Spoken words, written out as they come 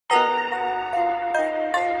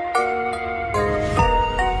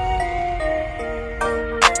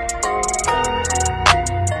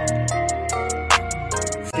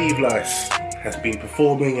Steve LOWIS has been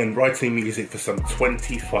performing and writing music for some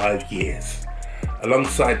 25 years.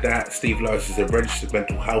 Alongside that, Steve LOWIS is a registered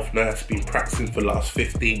mental health nurse, been practicing for the last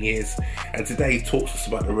 15 years, and today he talks to us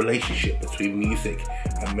about the relationship between music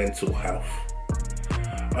and mental health.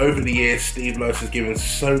 Over the years, Steve LOWIS has given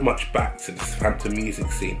so much back to the Southampton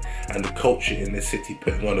music scene and the culture in this city,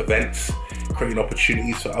 putting on events, creating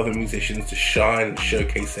opportunities for other musicians to shine and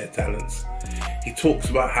showcase their talents. He talks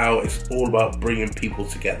about how it's all about bringing people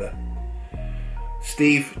together.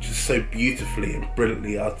 Steve just so beautifully and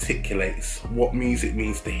brilliantly articulates what music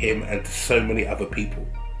means to him and to so many other people.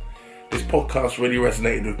 This podcast really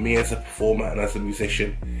resonated with me as a performer and as a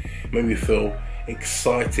musician. It made me feel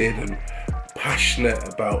excited and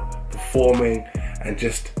passionate about performing, and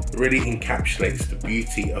just really encapsulates the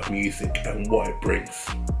beauty of music and what it brings.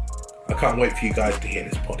 I can't wait for you guys to hear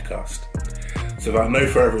this podcast. So without no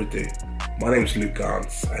further ado, my name's Luke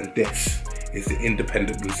Garns and this is The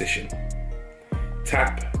Independent Musician.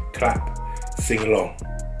 Tap, clap, sing along,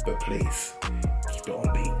 but please keep it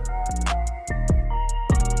on beat.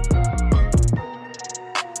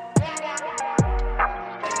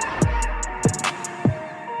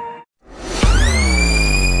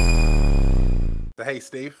 So hey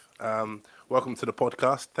Steve, welcome to the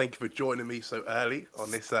podcast. Thank you for joining me so early on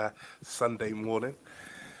this Sunday morning.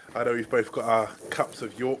 I know we've both got our cups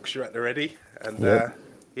of Yorkshire at the ready, and yep.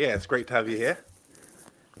 Yeah, it's great to have you here.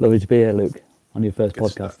 Lovely to be here, Luke, on your first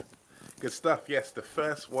podcast. Stuff. Good stuff, yes, the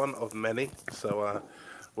first one of many. So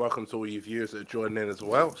welcome to all you viewers that are joining in as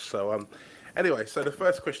well. So anyway, so the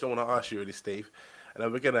first question I want to ask you really, Steve, and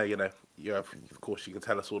then we're going to, of course you can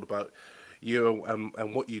tell us all about you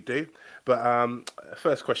and what you do. But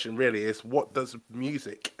first question really is, what does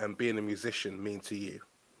music and being a musician mean to you?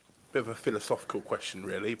 Bit of a philosophical question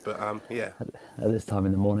really, but yeah. At this time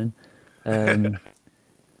in the morning.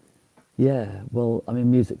 Yeah, well, I mean,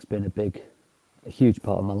 music's been a huge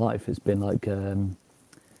part of my life. It's been like, I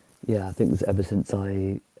think it's ever since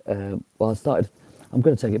I started, I'm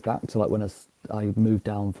going to take it back to like when I moved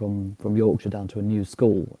down from Yorkshire down to a new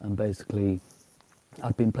school, and basically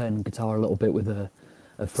I'd been playing guitar a little bit with a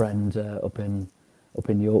friend up in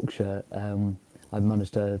Yorkshire. I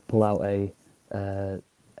managed to pull out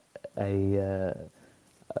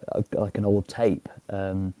like an old tape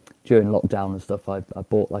during lockdown and stuff. I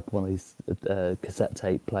bought like one of these cassette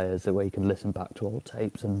tape players where you can listen back to old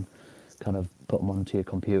tapes and kind of put them onto your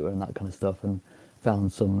computer and that kind of stuff, and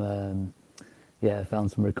found some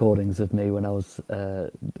recordings of me when I was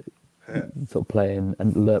sort of playing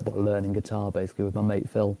and learning guitar basically with my mate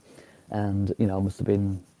Phil, and I must have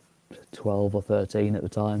been 12 or 13 at the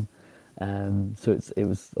time. So it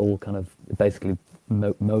was all kind of basically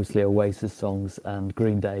mostly Oasis songs and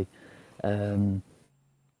Green Day.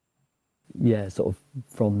 Sort of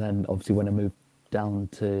from then, obviously when I moved down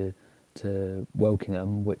to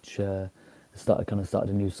Wokingham, which started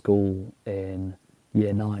a new school in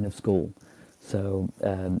year 9 of school. So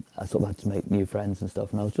I sort of had to make new friends and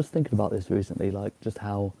stuff. And I was just thinking about this recently, like just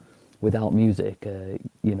how without music, it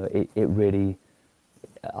really,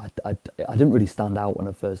 I didn't really stand out when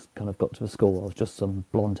I first kind of got to the school. I was just some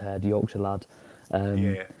blonde-haired Yorkshire lad.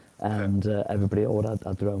 And everybody all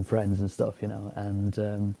had their own friends and stuff,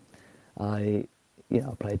 and I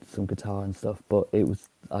played some guitar and stuff, but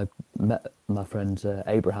I met my friend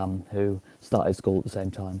Abraham, who started school at the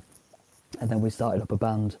same time, and then we started up a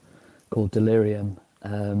band called Delirium,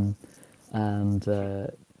 but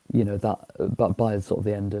by sort of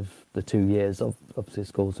the end of the 2 years of obviously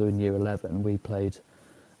school, so in year 11 we played,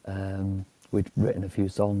 we'd written a few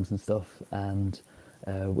songs and stuff, and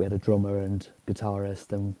we had a drummer and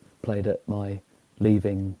guitarist, and played at my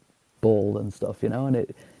leaving ball and stuff, and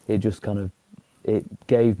it just kind of, it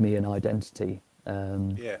gave me an identity.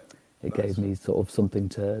 It gave me sort of something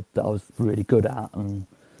that I was really good at, and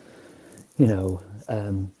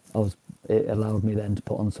it allowed me then to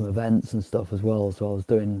put on some events and stuff as well. So I was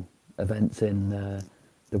doing events in the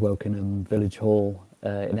Wokingham Village Hall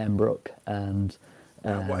in Embrook, and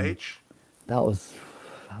at what age? That was,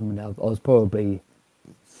 I was probably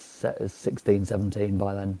 16, 17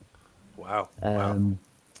 by then. Wow.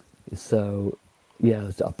 So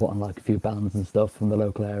yeah, I put on like a few bands and stuff from the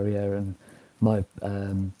local area, and my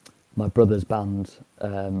brother's band,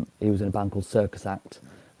 he was in a band called Circus Act,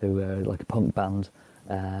 who were like a punk band,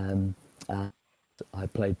 and I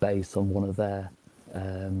played bass on one of their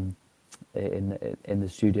in the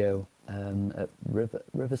studio at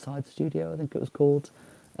Riverside Studio, I think it was called,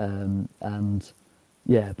 and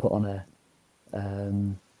yeah, put on a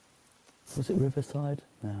was it Riverside?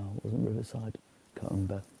 No, it wasn't Riverside. Can't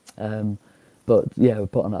remember. But yeah, I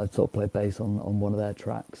sort of played bass on one of their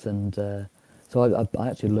tracks, and So I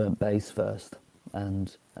actually learnt bass first,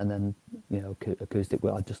 and then acoustic.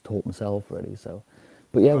 Where I just taught myself really. So,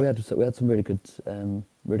 but yeah, Right. we had some really good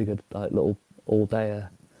like little all day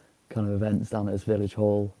kind of events down at this village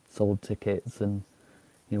hall. Sold tickets, and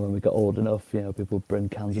when we got old enough, people would bring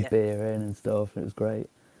cans of Yeah. beer in and stuff, and it was great.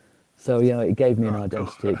 So it gave me an Oh, cool.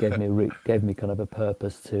 identity. It gave me gave me kind of a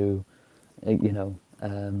purpose to, you know,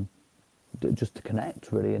 just to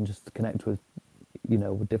connect really, and just to connect with,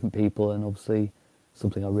 with different people, and obviously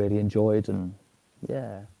something I really enjoyed, and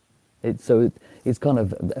yeah, it's kind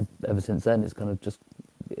of ever since then it's kind of just,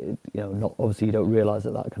 not obviously you don't realise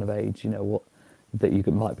at that kind of age, what that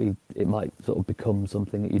might be, it might sort of become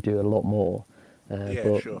something that you do a lot more, Yeah,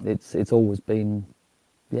 but sure. it's always been,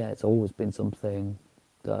 yeah, it's always been something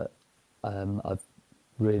that I've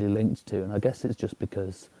really linked to, and I guess it's just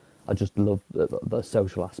because I just love the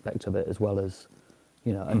social aspect of it, as well as,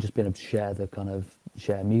 and Mm. just being able to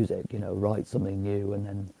share music, write something new and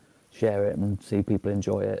then share it and see people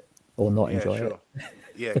enjoy it or not Yeah, enjoy sure. it.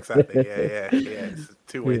 Yeah, exactly. Yeah, yeah, yeah. It's a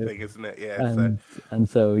two-way Yeah. thing, isn't it? Yeah. So, And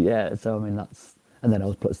so yeah, so I mean that's, and then I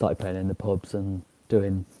was started playing in the pubs and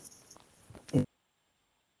doing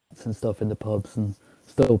and stuff in the pubs, and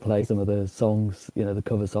still play some of the songs, the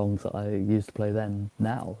cover songs that I used to play then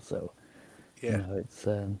now. So yeah. it's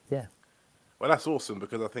yeah, Well, that's awesome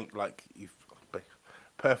because I think like you've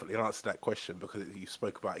perfectly answered that question because you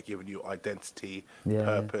spoke about it giving you identity, yeah,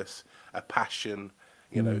 purpose, a passion,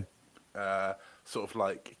 you know, mm, sort of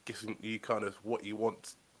like giving you kind of what you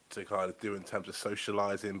want to kind of do in terms of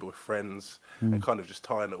socializing with friends and mm, kind of just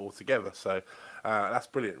tying it all together. So that's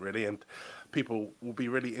brilliant, really. And people will be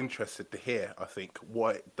really interested to hear, I think,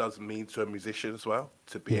 what it does mean to a musician as well,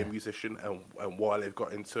 to be a yeah. musician and why they've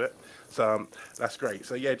got into it. So that's great.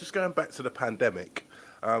 So, yeah, just going back to the pandemic,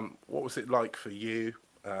 what was it like for you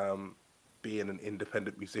being an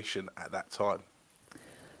independent musician at that time?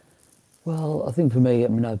 Well, I think for me, I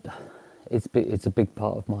mean, it's a big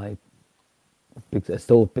part of it's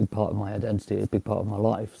still a big part of my identity, a big part of my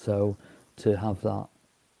life. So to have that,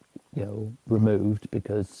 removed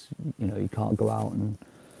because you can't go out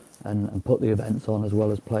and put the events on as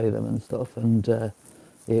well as play them and stuff, and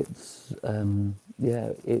it's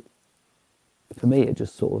yeah, it for me it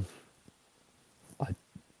just sort of, I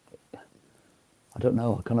I don't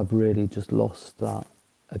know, I kind of really just lost that,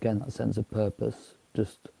 again, that sense of purpose.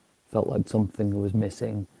 Just felt like something was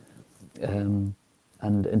missing. Um,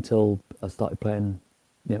 and until I started playing,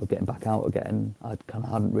 getting back out again, I kind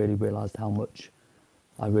of hadn't really realised how much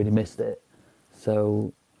I really missed it.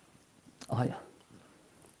 So I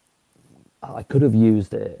I could have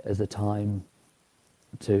used it as a time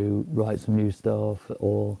to write some new stuff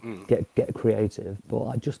or Mm, get creative, but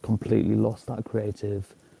I just completely lost that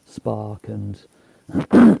creative spark, and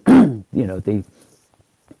the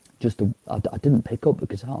I didn't pick up the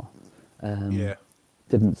guitar. Um, yeah,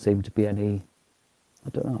 didn't seem to be any. I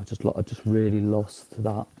don't know. I just really lost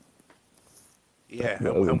that yeah.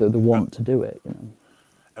 the want to do it.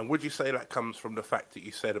 And would you say that comes from the fact that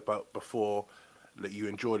you said about before that you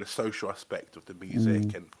enjoy the social aspect of the music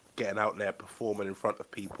Mm, and getting out there performing in front of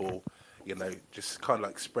people, just kind of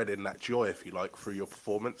like spreading that joy, if you like, through your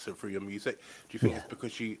performance and through your music? Do you think yeah, it's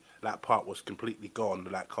because that part was completely gone,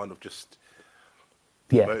 that kind of just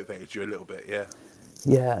yeah, demotivated you a little bit? Yeah,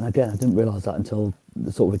 yeah. And again, I didn't realise that until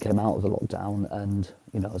sort of we came out of the lockdown, and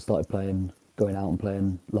I started going out and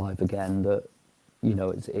playing live again. That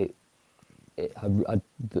it's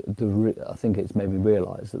I think it's made me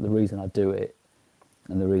realise that the reason I do it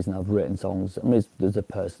and the reason I've written songs, I mean, there is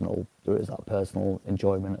that personal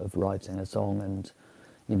enjoyment of writing a song and,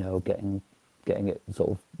 getting it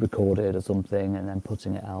sort of recorded or something and then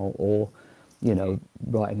putting it out, or, mm,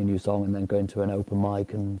 writing a new song and then going to an open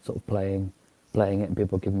mic and sort of playing it and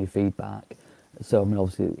people giving you feedback. So, I mean,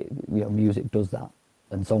 obviously, music does that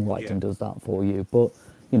and yeah, songwriting does that for you. But,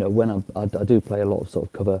 when I do play a lot of sort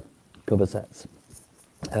of cover sets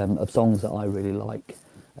of songs that I really like,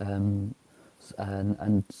 um,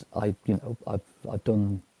 and I've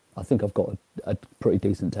done. I think I've got a pretty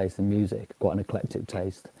decent taste in music, quite an eclectic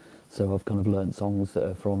taste. So I've kind of learnt songs that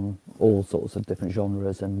are from all sorts of different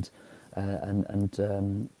genres and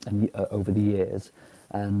over the years,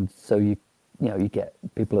 and so you get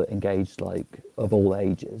people engaged like of all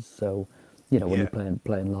ages. So when yeah, you're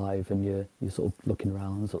playing live and you're sort of looking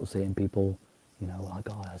around, sort of seeing people, like,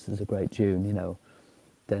 oh, this is a great tune,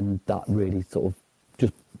 then that really sort of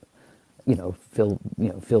just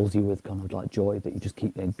fills you with kind of like joy that you just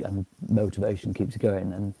keep, and motivation keeps you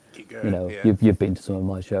going. And keep going. Yeah, you've been to some of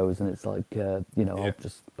my shows, and it's like yeah. I'll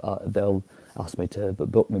just they'll ask me to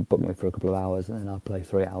book me for a couple of hours, and then I'll play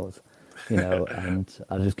 3 hours. you know, and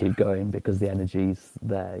I just keep going because the energy's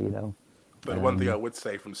there, you know. But one thing I would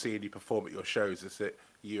say from seeing you perform at your shows is that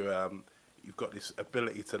you've got this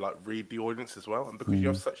ability to like read the audience as well, and because you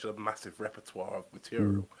have Mm, such a massive repertoire of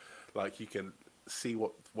mm, material, like you can see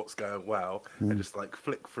what's going well and mm, just like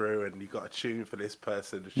flick through, and you got a tune for this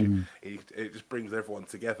person. mm. It just brings everyone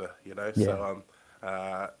together, you know. Yeah,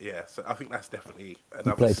 Yeah. So I think that's definitely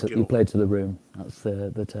you another play to you skill. play to the room. That's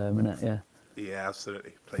the term, isn't it? Yeah. Yeah,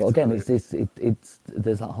 absolutely. Play But to the again, room. it's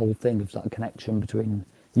there's that whole thing of that connection between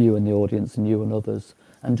you and the audience and you and others,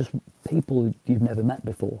 and just people you've never met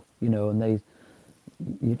before, you know, and they,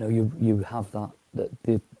 you know, you have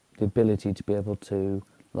the ability to be able to,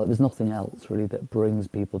 like, there's nothing else really that brings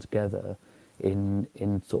people together in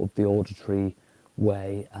sort of the auditory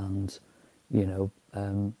way, and you know,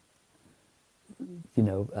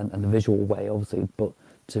 and the visual way, obviously, but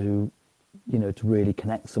to, you know, to really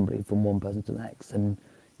connect somebody from one person to the next. And,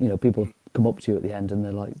 you know, people come up to you at the end and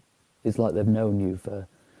they're like, it's like they've known you for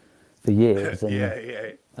years, Yeah,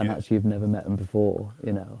 yeah, and yeah, actually you've never met them before,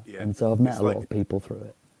 you know. yeah. And so I've met It's a lot like of people through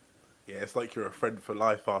it. yeah, it's like you're a friend for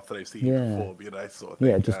life after they've seen you Yeah. perform, you know, sort of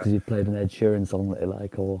Yeah, thing. just because you've played an Ed Sheeran song that you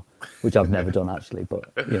like, or, which I've never done actually,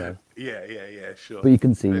 but, you know, Yeah, but sure. you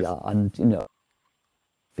can see There's, that, and, you know,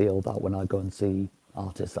 feel that when I go and see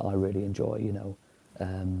artists that I really enjoy, you know.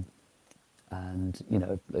 And you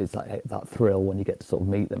know, it's like that thrill when you get to sort of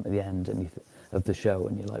meet them at the end and of the show,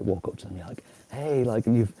 and you like walk up to them, you're like, hey, like,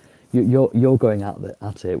 and you're going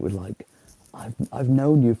at it with like, I've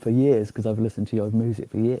known you for years because I've listened to your music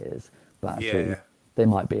for years, but actually yeah, they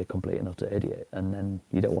might be a complete and utter idiot, and then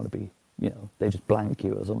you don't want to be, you know, they just blank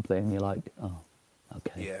you or something, and you're like, oh,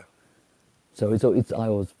 okay. yeah, So it's I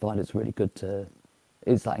always find it's really good to,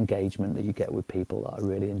 it's that engagement that you get with people that I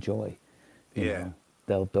really enjoy. You yeah, know,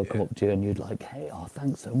 they'll come yeah. up to you and you'd like, hey, oh,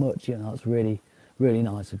 thanks so much. You know, it's really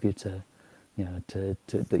nice of you to, you know, to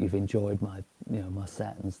that you've enjoyed my, you know, my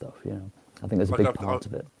set and stuff. You know, I think there's a Like big part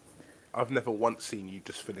of it. I've never once seen you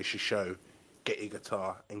just finish a show, get your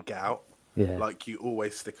guitar, and get out. Yeah, Like you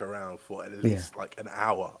always stick around for at yeah, least like an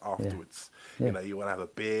hour yeah, afterwards. You yeah, know, you want to have a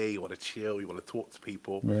beer, you want to chill, you want to talk to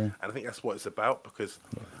people, yeah, and I think that's what it's about. Because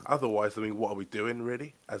yeah, otherwise, I mean, what are we doing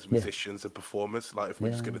really as yeah, musicians and performers? Like, if we're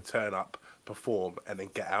just yeah, going to turn up, perform, and then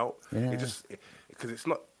get out, it yeah, just because it's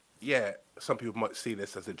not. Yeah, some people might see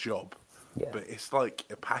this as a job, yeah. but it's like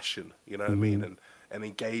a passion. You know what I mean? Mm-hmm. And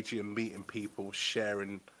engaging and meeting people,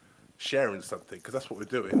 sharing something, because that's what we're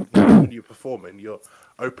doing. You know, when you're performing, you're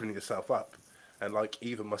opening yourself up. And like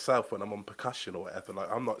even myself, when I'm on percussion or whatever, like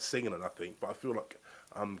I'm not singing or nothing, but I feel like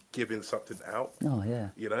I'm giving something out, Oh yeah,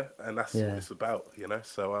 you know, and that's what yeah. it's about, you know.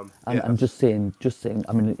 So And yeah, and just seeing.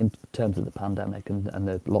 I mean, in terms of the pandemic and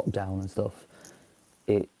the lockdown and stuff,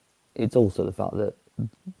 it it's also the fact that,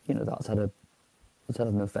 you know, it's had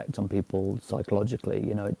an effect on people psychologically.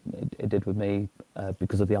 You know, it did with me,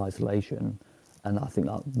 because of the isolation, and I think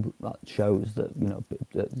that shows that, you know,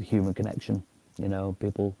 the human connection. You know,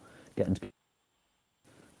 people getting to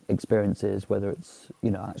experiences, whether it's,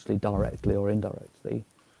 you know, actually directly or indirectly,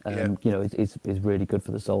 yeah, you know, is really good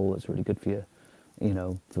for the soul. It's really good for you, you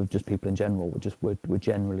know, for just people in general. We're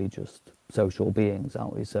generally just social beings,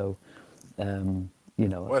 aren't we? So, you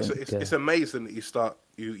know, I well, think, it's amazing that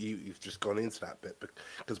you've just gone into that bit,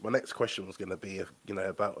 because my next question was going to be, you know,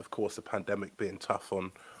 about, of course, the pandemic being tough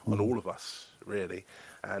on mm, all of us really,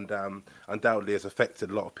 and undoubtedly has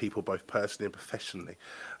affected a lot of people both personally and professionally.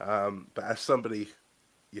 But as somebody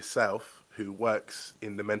yourself who works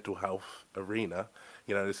in the mental health arena,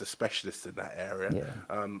 you know, as a specialist in that area, yeah.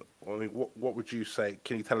 I mean, what would you say?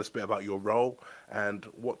 Can you tell us a bit about your role, and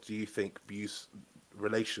what do you think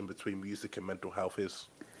relation between music and mental health is?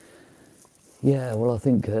 Yeah, well, I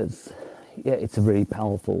think it's it's a really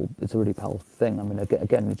powerful thing. I mean,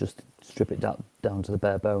 again, you just strip it down to the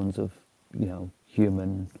bare bones of, you know,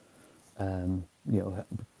 human, you know,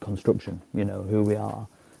 construction. You know, who we are.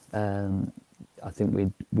 Um, I think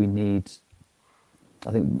we need.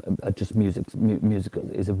 I think, just music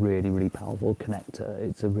is a really powerful connector.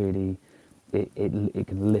 It's a really, it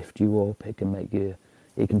can lift you up. It can make you,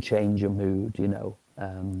 it can change your mood. You know,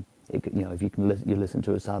 you know, if you can you listen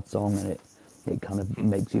to a sad song and it kind of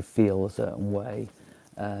makes you feel a certain way,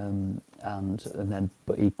 and then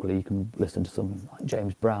but equally you can listen to some like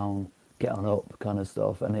James Brown, get on up kind of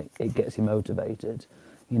stuff, and it gets you motivated.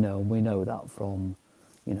 You know, we know that from,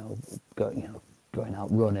 you know, going out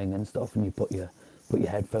running and stuff, and you put your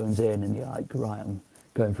headphones in and you're like, right, I'm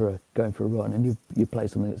going for a run, and you play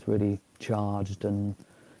something that's really charged and,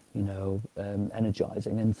 you know,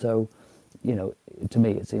 energizing. And so, you know, to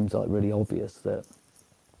me it seems like really obvious that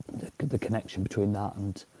the connection between that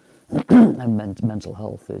and mental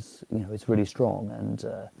health is, it's really strong. And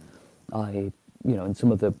I, in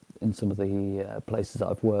some of the places that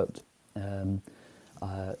I've worked,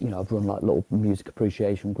 I've run like little music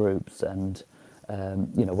appreciation groups, and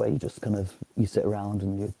where you just kind of you sit around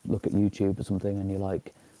and you look at YouTube or something, and you're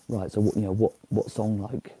like, right, so what song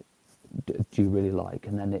like do you really like?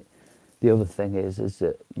 And then the other thing is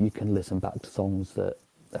that you can listen back to songs that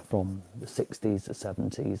are from the 60s, the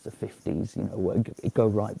 70s, the 50s, where it go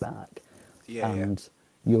right back, Yeah, yeah, and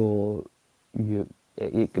you're you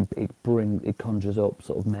it conjures up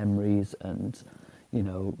sort of memories and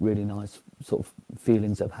really nice sort of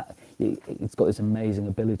feelings of it's got this amazing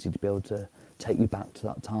ability to be able to take you back to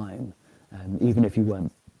that time, even if you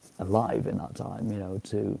weren't alive in that time,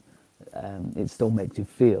 to it still makes you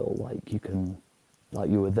feel like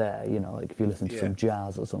you were there, like if you listen to yeah, some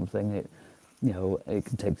jazz or something, it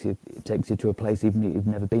takes you to a place even that you've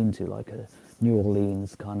never been to, like a New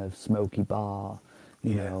Orleans kind of smoky bar,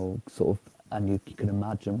 yeah, sort of, and you can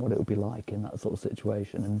imagine what it would be like in that sort of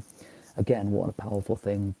situation. And again, what a powerful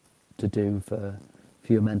thing to do for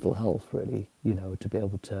your mental health, really, to be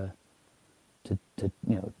able to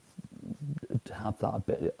have that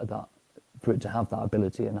bit that for it to have that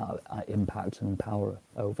ability and that impact and power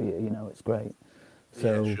over you, it's great. yeah,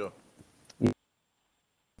 So, sure.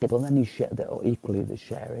 but then you share that, or equally the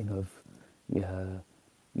sharing of, yeah,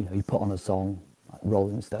 you put on a song like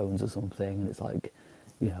Rolling Stones or something, and it's like,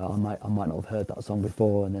 I might not have heard that song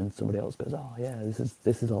before, and then somebody else goes, oh yeah, this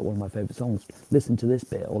is like one of my favourite songs. Listen to this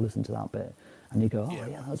bit or listen to that bit, and you go, oh Yeah,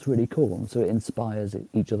 yeah, that's really cool. And so it inspires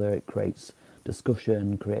each other. It creates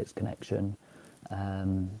discussion, creates connection,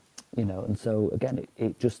 and so again,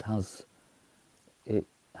 it just has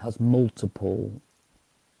multiple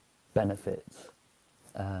benefits,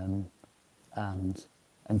 um,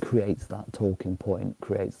 and creates that talking point,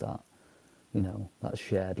 creates that that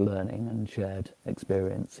shared learning and shared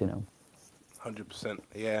experience. 100%.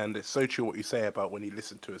 Yeah, and it's so true what you say about when you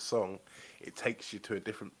listen to a song, it takes you to a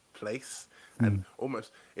different place, and Mm.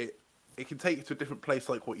 almost it can take you to a different place,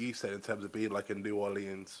 like what you said in terms of being like a New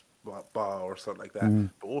Orleans bar or something like that. Mm.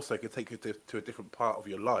 But also, it can take you to a different part of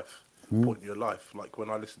your life, Mm. point in your life. Like when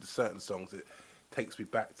I listen to certain songs, it takes me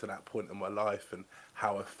back to that point in my life and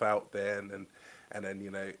how I felt then, and then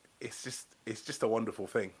it's just a wonderful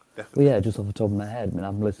thing, Well, definitely. yeah, just off the top of my head, I mean,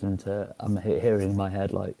 I'm hearing in my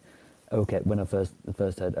head like, okay, when I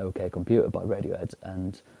first heard OK Computer by Radiohead,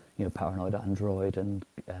 and Paranoid Android and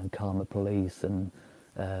Karma Police and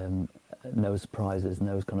um, No Surprises and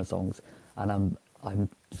those kind of songs, and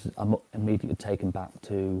I'm immediately taken back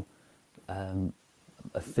to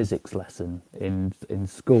a physics lesson in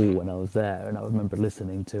school when I was there, and I remember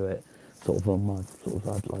listening to it sort of on my sort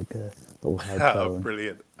of had like a little headphone,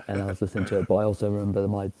 Brilliant. and I was listening to it. But I also remember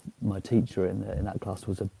my teacher in that class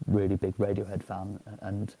was a really big Radiohead fan,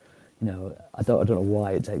 and I don't know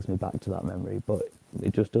why it takes me back to that memory, but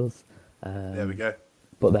it just does. There we Um, go.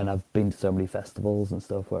 but then I've been to so many festivals and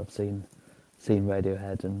stuff where I've seen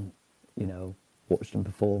Radiohead and watched them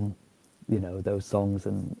perform, those songs,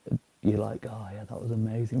 and you're like, oh yeah, that was an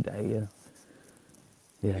amazing day. Yeah,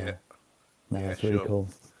 Yeah, no, yeah, it's really sure. cool.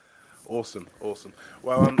 Awesome, awesome.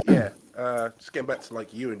 Well, yeah. Just getting back to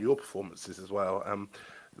like you and your performances as well.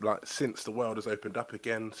 Like since the world has opened up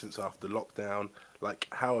again, since after lockdown, like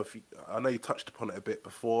how have you? I know you touched upon it a bit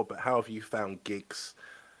before, but how have you found gigs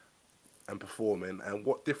and performing, and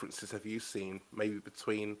what differences have you seen maybe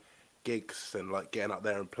between gigs and like getting out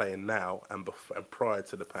there and playing now and prior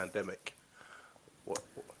to the pandemic? What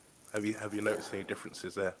have you noticed any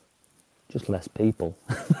differences there? Just less people.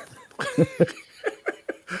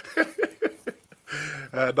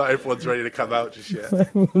 Not everyone's ready to come out just yet.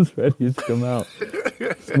 Everyone's ready to come out.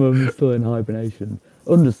 Some of them are still in hibernation.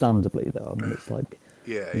 Understandably, though, I mean, it's like,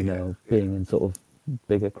 Yeah, yeah, yeah. being in sort of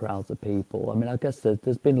bigger crowds of people. I mean, I guess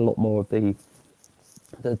there's been a lot more of the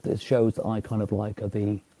shows that I kind of like are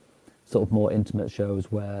the sort of more intimate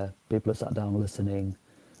shows where people are sat down listening,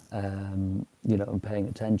 and paying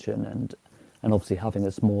attention, and obviously having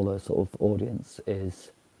a smaller sort of audience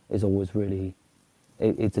is always really,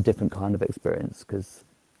 it's a different kind of experience because,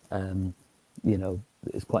 um,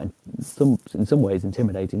 it's quite in some ways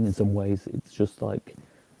intimidating. In some ways, it's just like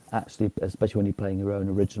actually, especially when you're playing your own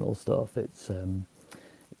original stuff, it's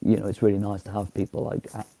really nice to have people like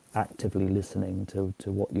actively listening to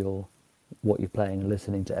what you're playing and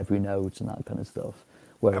listening to every note and that kind of stuff.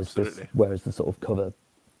 Absolutely. Whereas the sort of cover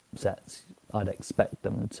sets, I'd expect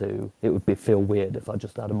them to. It would feel weird if I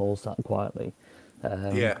just had them all sat quietly.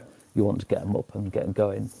 Um, Yeah, you want to get them up and get 'em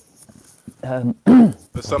going. But Pardon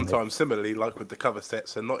me. sometimes, similarly, like with the cover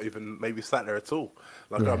sets, they're not even maybe sat there at all.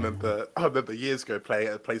 Like Yeah, I remember years ago playing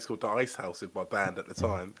at a place called the Ice House with my band at the yeah,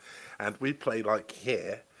 time, and we played like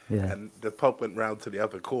here, yeah. and the pub went round to the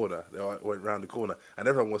other corner. They went round the corner, and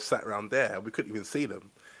everyone was sat round there, and we couldn't even see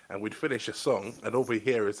them. And we'd finish a song, and all we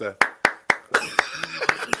hear is a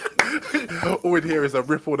all we'd hear is a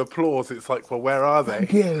rippled applause. It's like, well, where are they?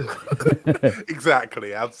 Thank you,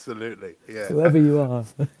 Exactly, absolutely, yeah. whoever you are.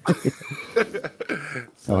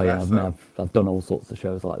 So Oh yeah, that's I've done all sorts of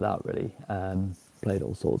shows like that. Really, played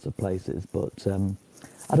all sorts of places, but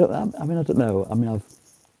I don't. I mean, I don't know. I mean,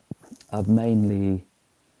 I've mainly.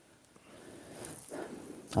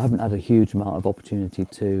 I haven't had a huge amount of opportunity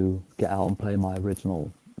to get out and play my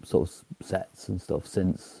original sort of sets and stuff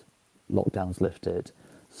since lockdown's lifted.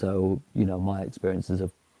 So my experiences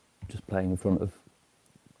of just playing in front of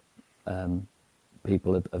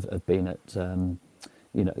people have been at sort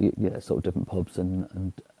of different pubs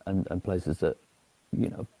and places that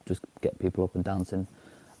just get people up and dancing.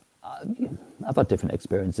 I've had different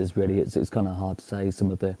experiences. Really, it's kind of hard to say. Some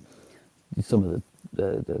of the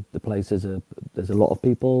places there's a lot of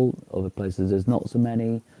people. Other places there's not so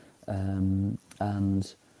many, and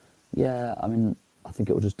yeah, I mean, I think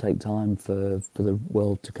it will just take time for the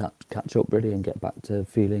world to catch up really and get back to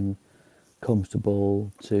feeling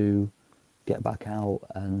comfortable to get back out.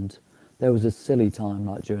 And there was a silly time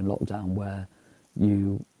like during lockdown where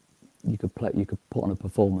you you could put on a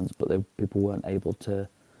performance, but people weren't able to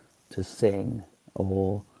sing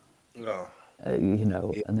or oh,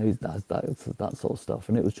 yeah. and that sort of stuff.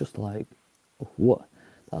 And it was just like, what?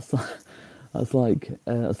 That's like, it's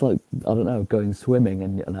like I don't know, going swimming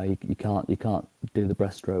and you can't do the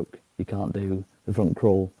breaststroke, you can't do the front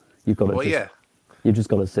crawl. Well, yeah. You've just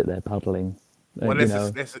got to sit there paddling. Well, You know,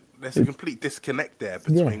 there's a complete disconnect there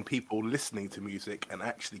yeah, between people listening to music and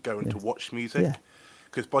actually going yeah, to watch yeah, music.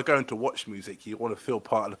 Because by going to watch music, you want to feel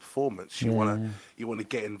part of the performance. yeah. You want to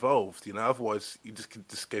get involved. Otherwise you just could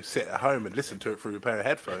just go sit at home and listen to it through a pair of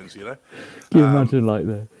headphones. Can you imagine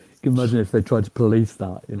can you imagine if they tried to police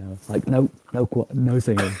that? Like no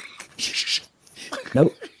singing,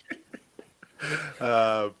 no.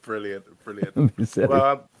 Brilliant, brilliant. It'd be silly.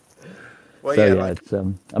 Well, well, So yeah, yeah, like it's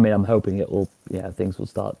I mean, I'm hoping it will. Yeah, things will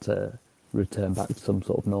start to return back to some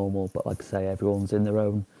sort of normal. But like I say, everyone's in their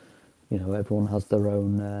own. Everyone has their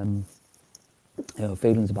own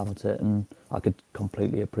feelings about it, and I could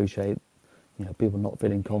completely appreciate people not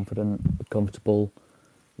feeling confident, comfortable.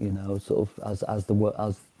 Sort of as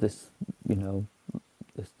this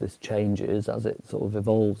this changes, as it sort of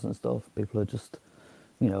evolves and stuff. People are just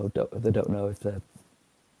they don't know if they're.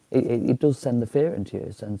 It does send the fear into you.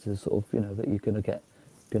 It sends the sort of that you're gonna get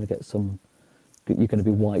some. You're going to be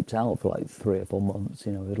wiped out for like 3 or 4 months,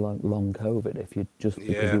 with long COVID, if you just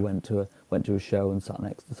because yeah, you went to a show and sat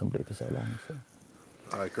next to somebody for so long. So.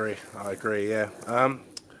 I agree. I agree. Yeah.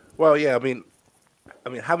 Well, yeah. I mean,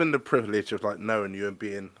 having the privilege of like knowing you and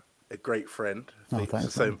being a great friend Oh, for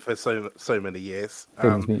thanks, man. so many years.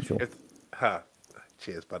 Feelings mutual. If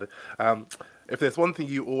cheers, buddy. If there's one thing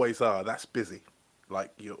you always are, that's busy.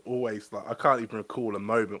 Like you're always like I can't even recall a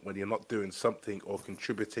moment when you're not doing something or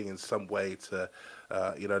contributing in some way to,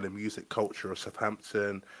 the music culture of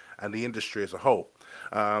Southampton and the industry as a whole.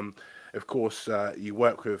 Um, of course, you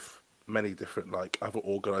work with many different like other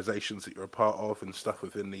organisations that you're a part of and stuff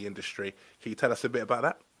within the industry. Can you tell us a bit about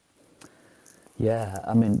that? Yeah,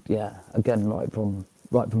 I mean, yeah. Again, right from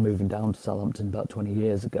moving down to Southampton about 20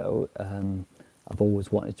 years ago, I've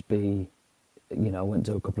always wanted to be. I went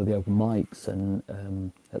to a couple of the open mics and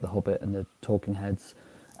at the Hobbit and the Talking Heads,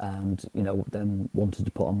 and then wanted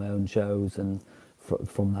to put on my own shows, and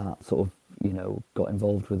from that sort of got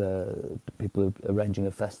involved with people arranging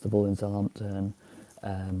a festival in Southampton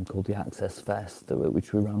called the Access Fest,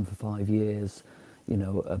 which we ran for 5 years.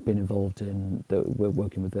 I've been involved we're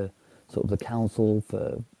working with the sort of the council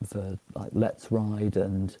for like Let's Ride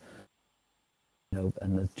and I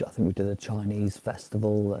think we did a Chinese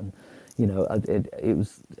festival, and it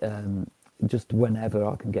was just whenever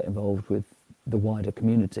I can get involved with the wider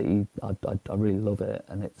community, I really love it,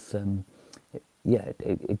 and it's again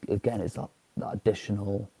it's that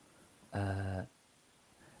additional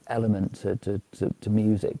element to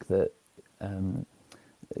music that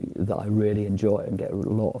I really enjoy and get a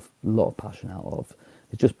lot of passion out of.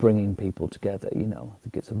 It's just bringing people together. I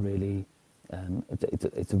think it's a really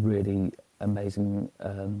it's a really amazing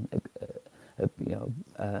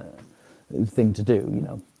thing to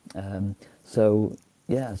do. So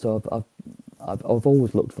yeah, so I've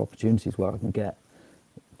always looked for opportunities where I can get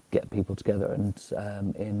people together, and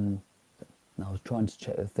in and I was trying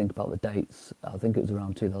to think about the dates. I think it was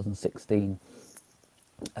around 2016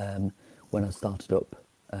 when I started up.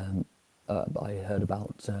 I heard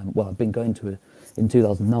about, I've been going to, in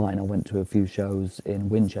 2009, I went to a few shows in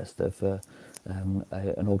Winchester for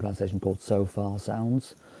an organisation called So Far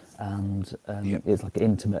Sounds, and Yep. it's like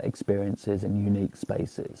intimate experiences in unique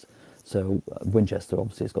spaces. So Winchester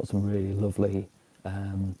obviously has got some really lovely,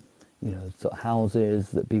 sort of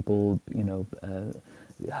houses that people,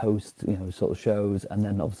 host, sort of shows, and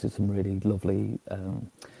then obviously some really lovely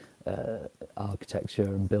architecture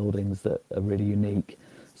and buildings that are really unique.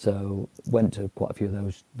 So went to quite a few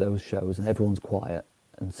of those shows, and everyone's quiet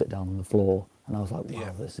and sit down on the floor. And I was like, Yeah.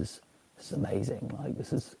 wow, this is amazing. Like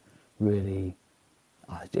this is really,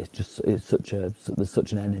 it's such there's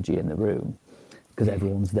such an energy in the room because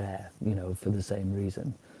everyone's there, for the same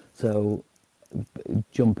reason. So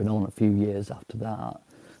jumping on a few years after that,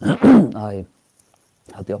 I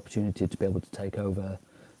had the opportunity to be able to take over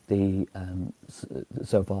the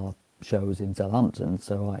So Far shows in Southampton.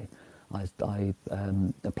 So I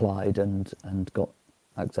applied and got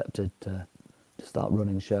accepted to start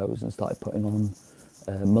running shows and started putting on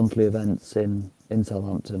monthly events in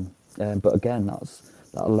Southampton. But again, that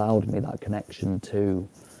allowed me that connection to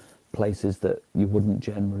places that you wouldn't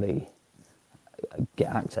generally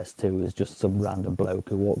get access to as just some random bloke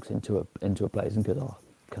who walks into a place and goes, oh,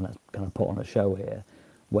 can I put on a show here?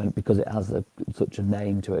 When, because it has such a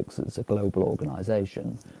name to it, 'cause it's a global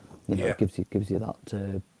organisation, Yeah. it gives you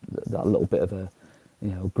that little bit of a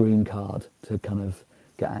green card to kind of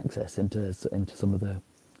get access into some of the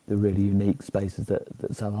really unique spaces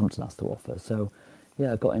that Southampton has to offer. So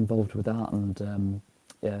yeah, I got involved with that, and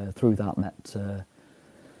through that met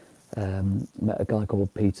a guy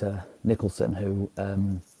called Peter Nicholson, who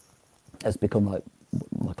has become like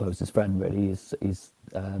my closest friend. Really, he's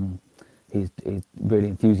really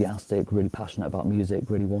enthusiastic, really passionate about music,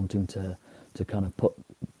 really wanting to kind of put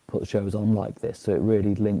shows on like this. So it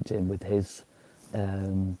really linked in with his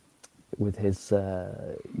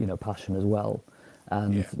passion as well.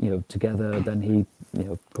 And together, then he,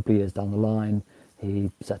 a couple of years down the line,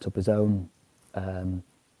 he set up his own sort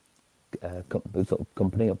of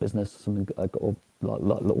company or business, something like a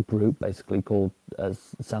little group basically called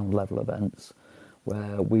as Sound Level Events,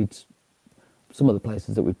 where some of the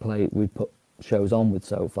places that we'd put shows on with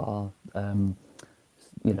so far,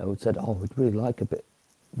 said, oh, we'd really like a bit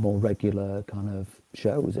more regular kind of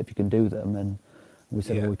shows if you can do them. And we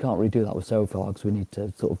said, well, we can't really do that with so far because we need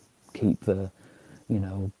to sort of keep it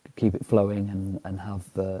flowing and have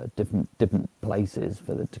different places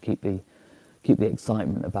to keep the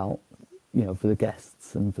excitement about, for the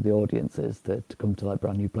guests and for the audiences to come to like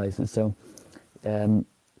brand new places. So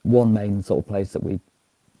one main sort of place that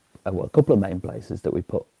a couple of main places that we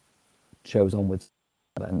put shows on with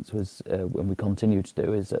events was, when we continue to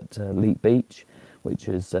do, is at Leap Beach, which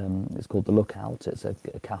is it's called the Lookout. It's a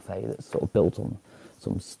cafe that's sort of built on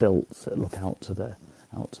some stilts that look out to the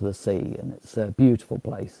sea, and it's a beautiful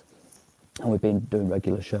place. And we've been doing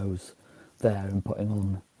regular shows there and putting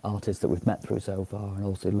on artists that we've met through so far, and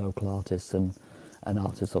also local artists and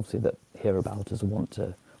artists obviously that hear about us and want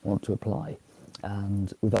to apply.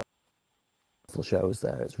 And we've had shows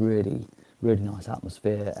there. It's really, really nice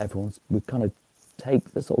atmosphere. We kind of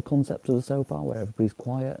take the sort of concept of the So Far, where everybody's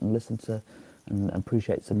quiet and listen to and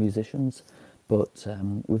appreciates the musicians. But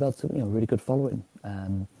we've had some really good following,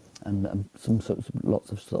 and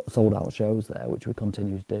lots of sold out shows there, which we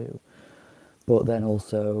continue to do. But then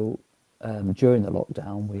also during the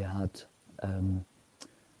lockdown, we had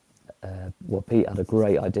Pete had a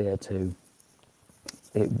great idea to.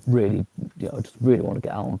 It really, just really want to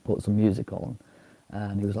get out and put some music on,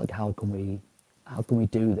 and he was like, "How can we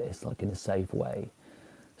do this like in a safe way?"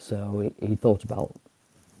 So he thought about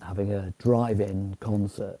having a drive-in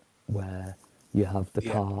concert where you have the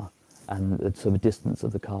car, and the sort of distance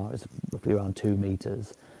of the car is roughly around 2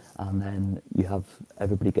 meters, and then you have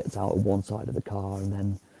everybody gets out on one side of the car, and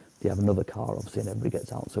then you have another car obviously, and everybody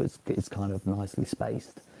gets out, so it's kind of nicely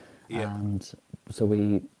spaced. And so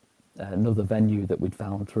another venue that we'd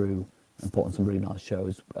found through and put on some really nice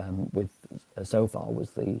shows with so far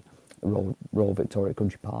was the Royal Victoria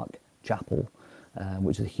Country Park Chapel,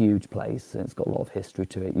 which is a huge place, and it's got a lot of history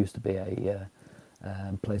to it. It used to be a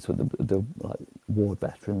place where the like ward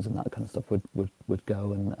veterans and that kind of stuff would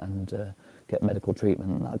go and get medical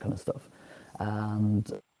treatment and that kind of stuff. And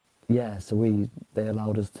so they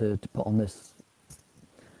allowed us to put on this.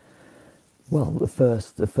 Well, the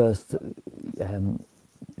first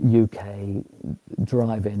UK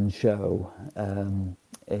drive-in show.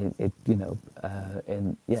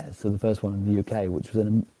 So the first one in the UK, which was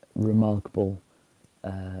a remarkable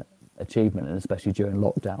achievement, and especially during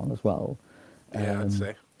lockdown as well. Yeah, I'd Um,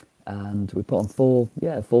 say. and we put on four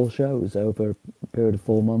shows over a period of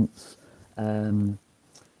 4 months, um,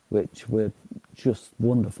 which were just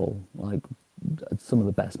wonderful. Like some of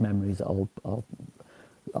the best memories that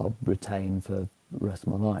I'll retain for the rest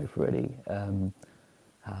of my life. Really,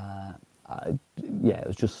 uh, I, yeah, it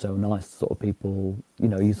was just so nice. Sort of people,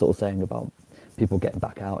 you sort of saying about people getting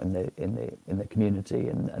back out in the community,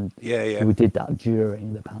 and Yeah, so yeah. we did that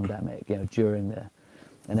during the pandemic. During the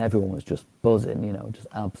and everyone was just buzzing. Just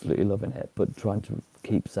absolutely loving it, but trying to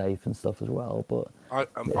keep safe and stuff as well. But I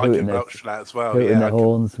hooting can their vouch for that as well. hooting Yeah, their I can.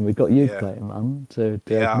 horns, and we got you Yeah, playing, man, to open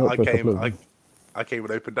yeah. up for a couple of them. I came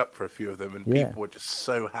and opened up for a few of them, and Yeah. people were just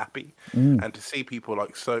so happy, Mm. and to see people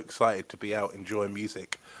like so excited to be out enjoying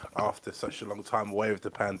music after such a long time away with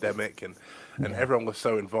the pandemic, and Yeah. everyone was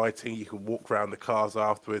so inviting. You could walk around the cars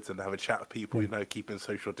afterwards and have a chat with people, Yeah. keeping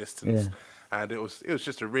social distance, Yeah. and it was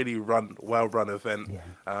just a really well run event, Yeah.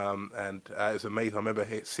 and it was amazing. I remember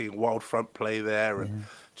seeing Wild Front play there, and Yeah.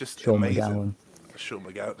 just Sean amazing. McGowan. Sean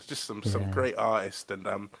McGowan, it's just some Yeah. great artists, and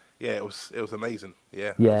yeah, it was amazing. Yeah,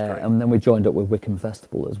 it was Yeah, great. and then we joined up with Wickham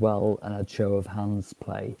Festival as well, and had Show of Hands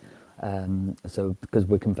play. So because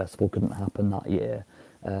Wickham Festival couldn't happen that year,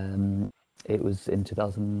 it was in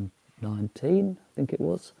 2019, I think it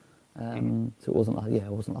was. Hmm. So it wasn't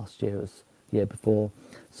it wasn't last year, it was the year before.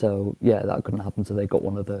 So yeah, that couldn't happen. So they got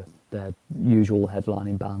one of their usual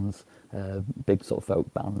headlining bands, big sort of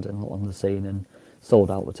folk band, and on the scene, and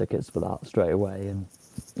sold out the tickets for that straight away. And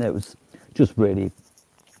it was just really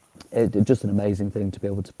just an amazing thing to be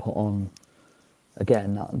able to put on.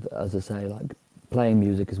 Again, that, as I say, like playing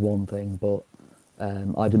music is one thing, but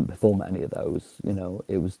I didn't perform at any of those.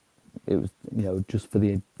 It was just for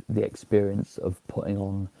the experience of putting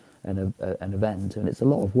on an event, and it's a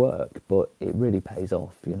lot of work, but it really pays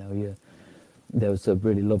off. There was a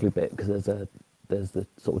really lovely bit because there's the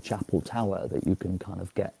sort of chapel tower that you can kind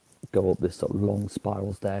of go up this sort of long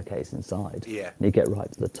spiral staircase inside, Yeah, and you get right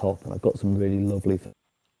to the top. And I've got some really lovely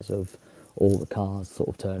of all the cars sort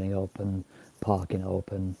of turning up and parking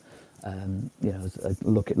up, and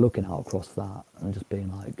looking out across that and just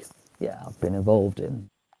being like, yeah, I've been involved in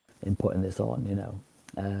putting this on.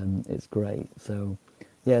 It's great. So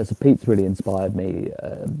yeah, so Pete's really inspired me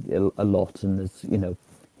a lot, and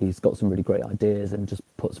he's got some really great ideas and just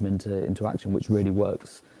puts them into action, which really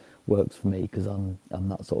works for me because I'm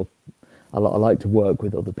that sort of I like to work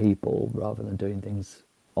with other people rather than doing things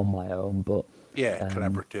on my own, but yeah, um,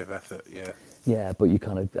 collaborative effort. Yeah. yeah, but you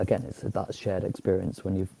kind of, again, it's that shared experience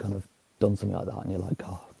when you've kind of done something like that, and you're like,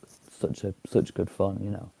 oh, such good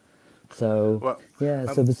fun. So Well, yeah,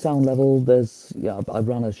 so um, the sound level, I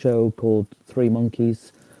ran a show called Three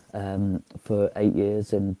Monkeys for 8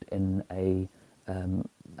 years in a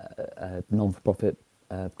non-for-profit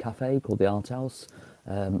cafe called the Art House.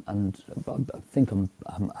 And I think I'm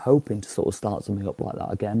hoping to sort of start something up like that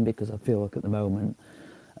again, because I feel like at the moment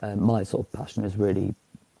my sort of passion is really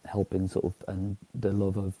helping sort of, and the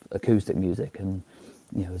love of acoustic music and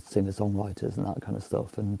singer-songwriters and that kind of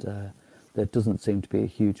stuff. And there doesn't seem to be a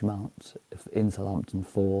huge amount in Southampton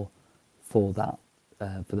for that,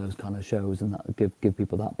 for those kind of shows, and that give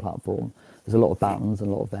people that platform. There's a lot of bands and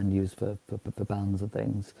a lot of venues for bands and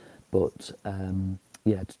things, but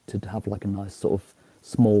yeah, to have like a nice sort of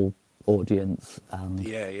small audience and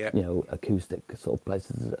yeah, yeah. acoustic sort of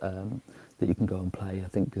places that you can go and play. I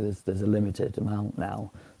think there's a limited amount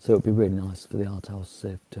now, so it'd be really nice for the Art House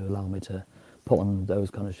to allow me to put on those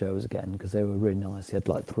kind of shows again, because they were really nice. You had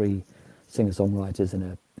like three singer-songwriters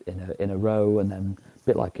in a row, and then a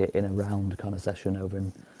bit like in a round kind of session over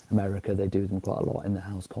in America. They do them quite a lot in the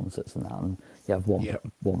house concerts and that, and you have Yeah.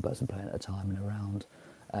 one person playing at a time in a round.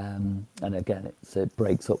 And again, it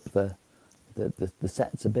breaks up the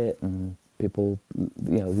sets a bit, and people,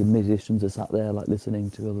 the musicians are sat there like listening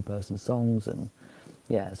to other person's songs, and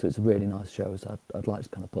yeah, so it's a really nice show. So I'd like to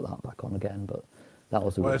kind of put that back on again, but that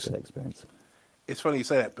was a Well, really good experience. it's funny you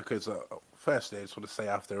say that because, firstly, I just want to say,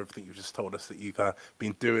 after everything you've just told us that you've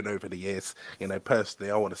been doing over the years,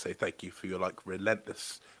 personally, I want to say thank you for your like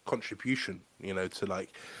relentless contribution, to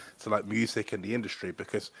like music and the industry.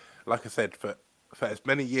 Because, like I said, for as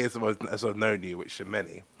many years as I've known you, which are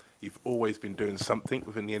many, you've always been doing something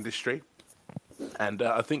within the industry. And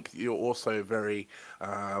I think you're also very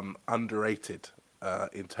underrated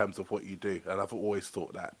in terms of what you do. And I've always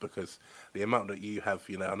thought that, because the amount that you have,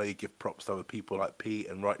 I know you give props to other people like Pete,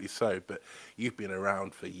 and rightly so, but you've been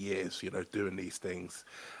around for years, doing these things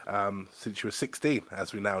since you were 16,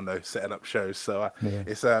 as we now know, setting up shows. So Yeah,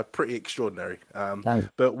 it's pretty extraordinary. thanks.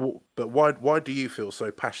 But why do you feel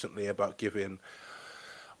so passionately about giving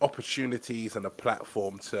opportunities and a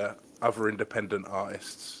platform to other independent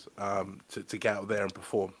artists to get out there and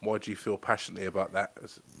perform? Why do you feel passionately about that?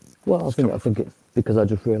 Well, Just I coming from. think it's because I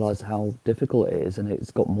just realised how difficult it is, and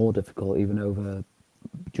it's got more difficult even over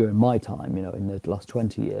during my time. You know, in the last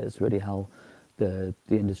 20 years, really how the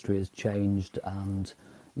industry has changed, and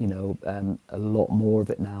a lot more of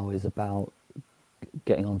it now is about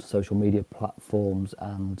getting onto social media platforms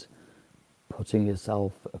and putting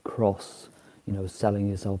yourself across, selling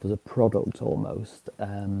yourself as a product almost,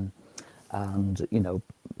 and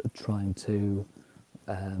trying to,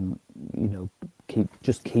 um,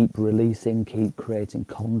 keep releasing, keep creating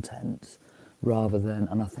content, rather than.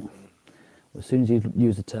 And I think as soon as you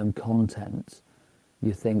use the term content,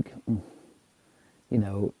 you think, you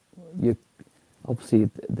know, you obviously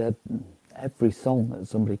every song that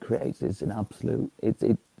somebody creates is an absolute. It's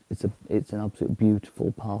an absolute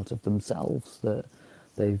beautiful part of themselves that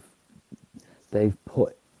they've they've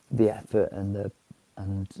put the effort and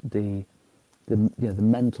the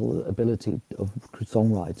mental ability of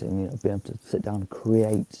songwriting, being able to sit down and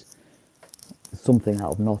create something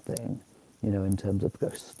out of nothing, in terms of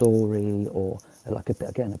a story or like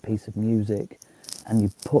again a piece of music, and you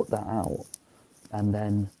put that out and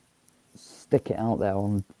then stick it out there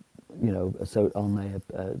on, so on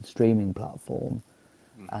a streaming platform,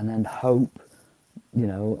 and then hope,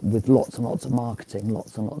 with lots and lots of marketing,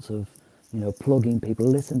 lots and lots of, plugging people,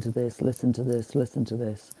 listen to this, listen to this, listen to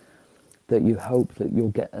this, that you hope that you'll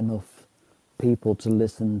get enough people to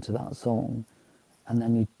listen to that song, and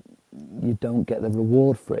then you don't get the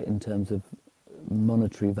reward for it in terms of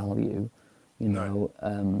monetary value, No.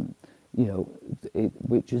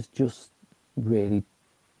 which is just really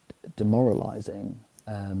demoralizing,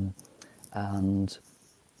 and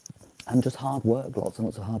just hard work, lots and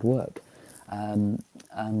lots of hard work, and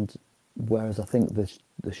whereas I think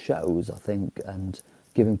the shows, I think, and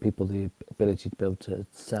giving people the ability to be able to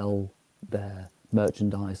sell their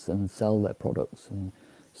merchandise and sell their products, and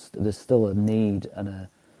there's still a need and a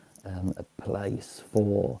place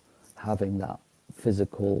for having that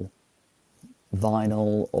physical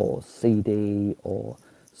vinyl or CD, or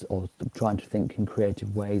trying to think in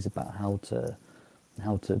creative ways about how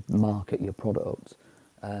to market your product.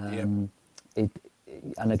 Yep. It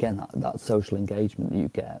and again that social engagement you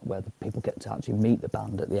get, where the people get to actually meet the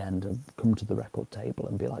band at the end and come to the record table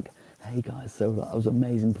and be like, "Hey guys, so that was an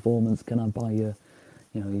amazing performance. Can I buy your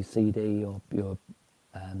CD or your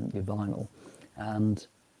vinyl?" And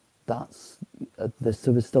that's there's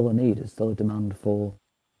still a need, there's still a demand for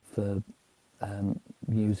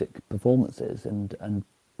music performances and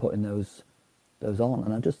putting those on.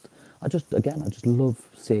 And I just love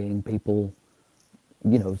seeing people,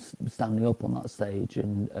 standing up on that stage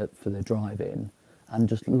and for the drive-in, and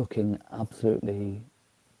just looking absolutely,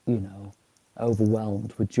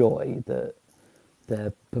 overwhelmed with joy that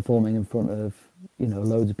they're performing in front of,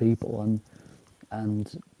 loads of people,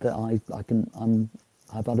 and that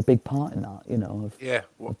I've had a big part in that. Yeah.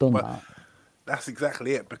 I've done But that. that's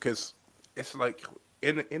exactly it, because it's like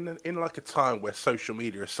in like a time where social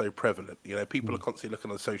media is so prevalent, people are constantly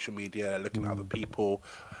looking on social media, looking at other people,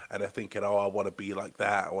 and they're thinking, "Oh, I want to be like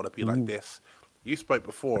that. I want to be like this." You spoke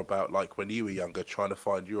before about like when you were younger, trying to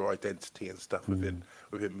find your identity and stuff within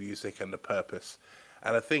music and the purpose.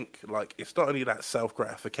 And I think like it's not only that self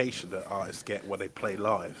gratification that artists get when they play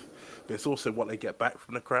live, but it's also what they get back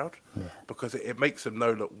from the crowd, Yeah. because it makes them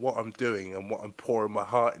know that what I'm doing and what I'm pouring my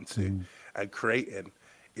heart into and creating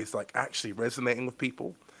is like actually resonating with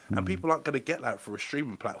people. And people aren't going to get that through a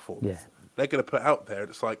streaming platform. Yeah. They're going to put out there,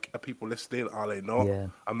 it's like, are people listening? Are they not? Yeah.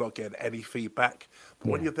 I'm not getting any feedback. But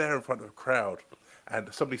when Yeah. you're there in front of a crowd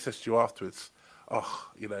and somebody says to you afterwards, "Oh,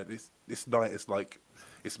 this night is like,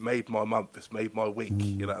 it's made my month, it's made my week.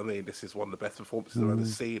 You know what I mean? This is one of the best performances I've ever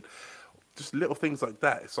seen." Just little things like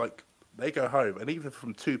that. It's like they go home, and even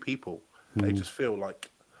from two people, they just feel like,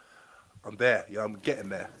 I'm there. I'm getting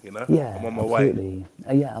there. I'm Yeah, on my way. absolutely.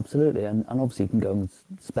 Yeah, absolutely. And obviously you can go and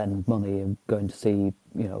spend money and going to see,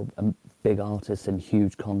 big artists in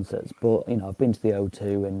huge concerts. But, I've been to the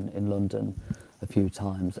O2 in London a few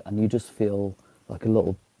times, and you just feel like a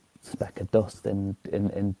little speck of dust in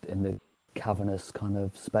the cavernous kind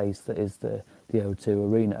of space that is the O2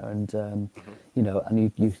 arena. And,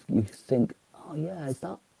 and you think, oh yeah, is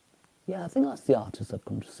that, yeah, I think that's the artist I've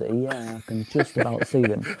come to see. Yeah, I can just about see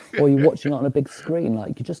them. Or you're watching it on a big screen,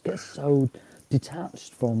 like you just get so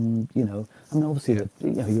detached from, I mean, obviously,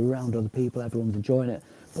 Yeah, you're around other people, everyone's enjoying it,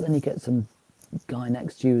 but then you get some guy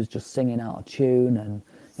next to you who's just singing out a tune, and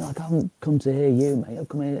you're like, I haven't come to hear you, mate. I've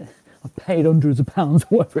come here, I've paid hundreds of pounds,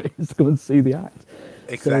 whatever it is, to come and see the act.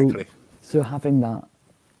 So, exactly. so having that,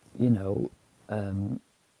 you know, um,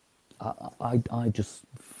 I just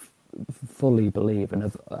fully believe,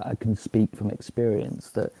 and I can speak from experience,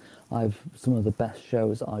 that some of the best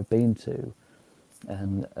shows that I've been to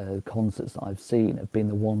and concerts that I've seen have been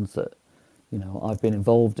the ones that, you know, I've been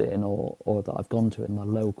involved in, or that I've gone to in my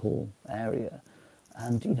local area.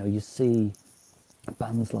 And, you know, you see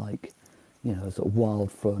bands like, you know, sort of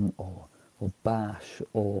Wild Front, or Bash,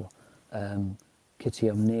 or Kitty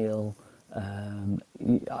O'Neill.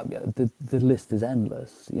 The list is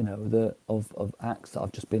endless, you know, of acts that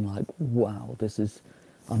I've just been like, wow, this is.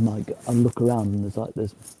 I look around and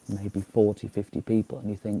there's maybe 40, 50 people, and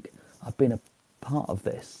you think, I've been a part of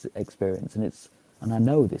this experience, and I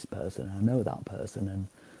know this person, and I know that person, and,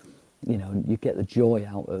 you know, you get the joy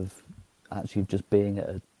out of actually just being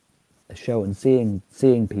at a show and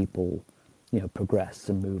seeing people, you know, progress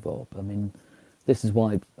and move up. I mean, this is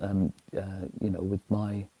why, you know, with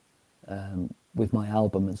my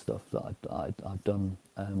album and stuff that I've done.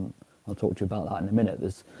 I'll talk to you about that in a minute.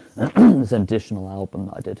 There's there's an additional album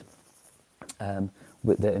that I did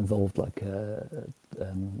that involved like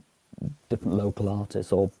different local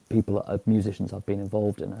artists or people that musicians I've been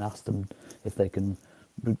involved in, and asked them if they can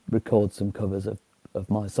record some covers of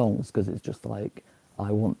my songs, because it's just like I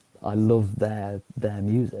love their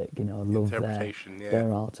music, you know, I love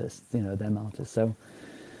their artists, you know, them artists. So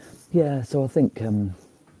yeah, so I think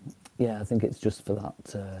I think it's just for that.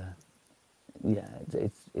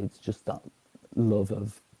 It's just that love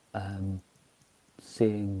of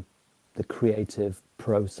seeing the creative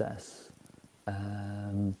process,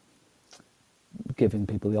 giving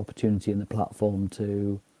people the opportunity and the platform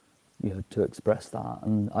to, you know, to express that.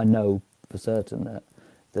 And I know for certain that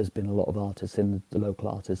there's been a lot of artists, in the local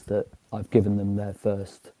artists, that I've given them their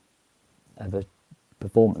first ever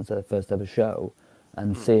performance, their first ever show,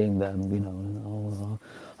 and seeing them, you know, oh,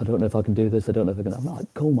 I don't know if I can do this, I don't know if I can. I'm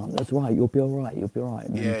like, cool, man, that's right, you'll be all right, you'll be all right.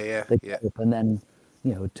 And then they get up, and then,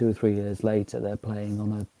 you know, 2 or 3 years later, they're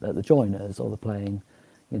playing at the Joiners, or they're playing,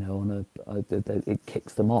 you know, it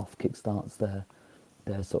kicks them off, kickstarts their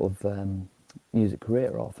sort of music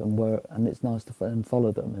career off, and it's nice to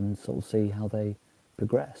follow them and sort of see how they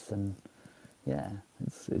progress. And yeah,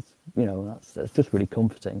 it's you know, that's just really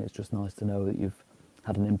comforting. It's just nice to know that you've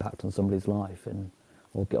had an impact on somebody's life, and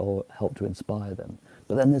or help to inspire them.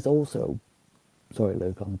 But then there's also, sorry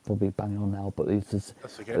Luke, I'm probably banging on now, but that's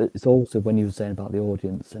okay. It's also when you were saying about the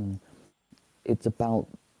audience, and it's about,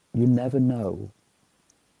 you never know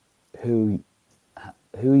who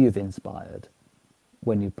you've inspired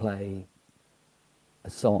when you play a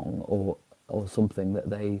song or something that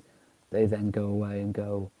they then go away and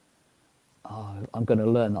go, oh, I'm going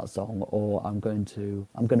to learn that song, or I'm going to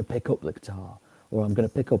pick up the guitar, or I'm going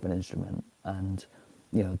to pick up an instrument. And,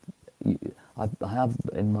 you know, I have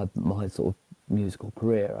in my sort of musical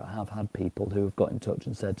career, I have had people who have got in touch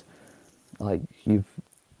and said, like, you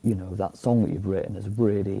know, that song that you've written is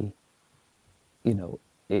really, you know,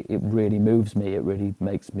 it really moves me. It really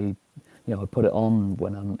makes me, you know, I put it on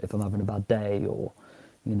if I'm having a bad day, or,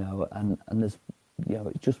 you know, and there's, you know,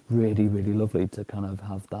 it's just really, really lovely to kind of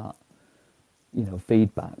have that, you know,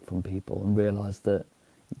 feedback from people, and realise that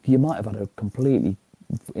you might have had a completely,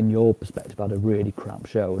 in your perspective, had a really crap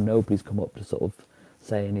show, and nobody's come up to sort of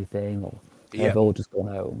say anything, or they've all just gone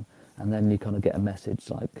home, and then you kind of get a message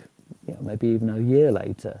like, you know, maybe even a year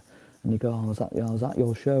later, and you go, oh, I was at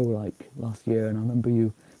your show like last year, and I remember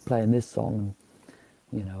you playing this song,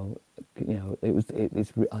 and, you know,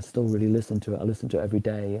 I still really listen to it. I listen to it every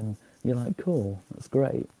day, and you're like, cool, that's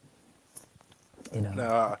great. You know.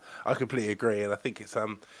 No, I completely agree, and I think it's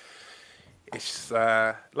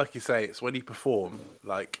like you say, it's when you perform,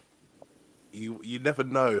 like, you never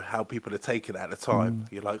know how people are taking it at the time.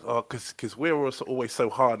 You're like, oh, because we're also always so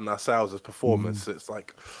hard on ourselves as performers. So it's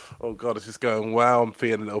like, oh God, it's just going, wow, I'm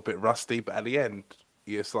feeling a little bit rusty. But at the end,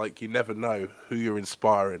 it's like you never know who you're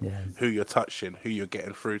inspiring, who you're touching, who you're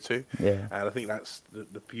getting through to. Yeah. And I think that's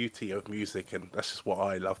the beauty of music, and that's just what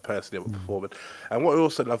I love personally about performing. And what I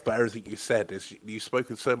also love about everything you said is you've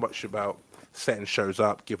spoken so much about setting shows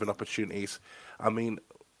up, giving opportunities. I mean,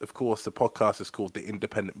 of course, the podcast is called The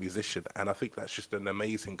Independent Musician, and I think that's just an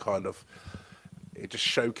amazing kind of, it just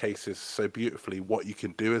showcases so beautifully what you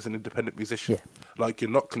can do as an independent musician. Yeah. Like, you're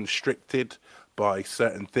not constricted by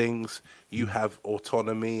certain things. You have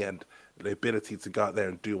autonomy and the ability to go out there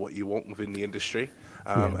and do what you want within the industry.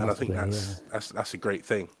 And I think that's a great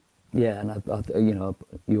thing. Yeah, and I you know,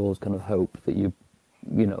 you always kind of hope that you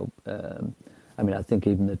know, I mean, I think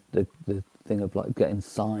even the thing of like getting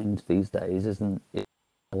signed these days isn't it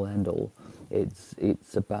all end all.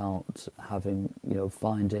 It's about having, you know,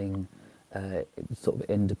 finding sort of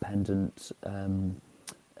independent you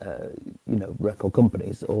know, record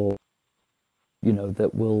companies, or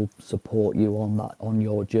that will support you on that, on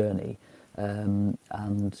your journey. And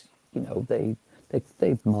they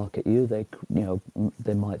market you.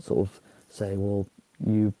 They might sort of say, well,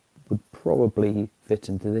 you would probably fit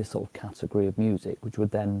into this sort of category of music, which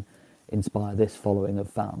would then inspire this following of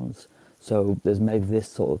fans. So there's maybe this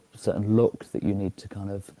sort of certain look that you need to kind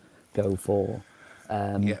of go for.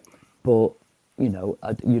 Yeah. But you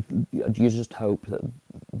just hope that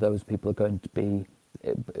those people are going to be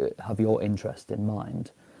have your interest in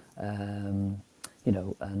mind, and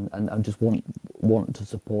just want to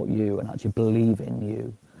support you and actually believe in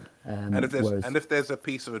you. And if there's a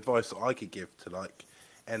piece of advice that I could give to like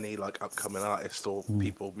any like upcoming artists or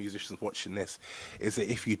people, musicians watching this, is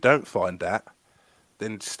that if you don't find that,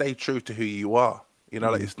 then stay true to who you are.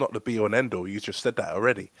 Like it's not the be all and end all. You just said that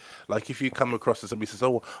already. Like if you come across as somebody says,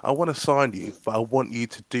 "Oh, I want to sign you, but I want you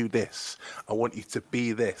to do this. I want you to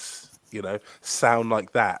be this." Sound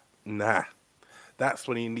like that. Nah, that's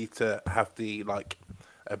when you need to have the like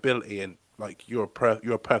ability, and like you're a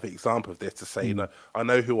perfect example of this, to say, I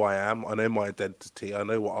know who I am, I know my identity, I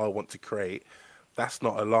know what I want to create. That's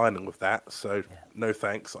not aligning with that, so Yeah. no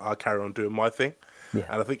thanks. I'll carry on doing my thing. Yeah.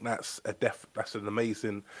 And I think that's an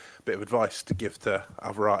amazing bit of advice to give to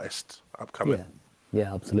other artists upcoming. Yeah,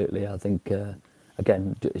 yeah, absolutely. I think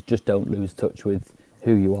again, just don't lose touch with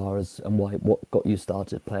who you are and what got you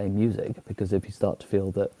started playing music. Because if you start to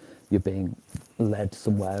feel that you're being led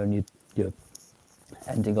somewhere and you're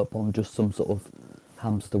ending up on just some sort of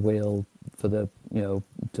hamster wheel for the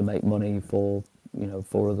to make money for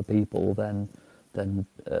for other people, then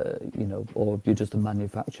or you're just a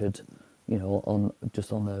manufactured on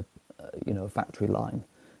just on a factory line,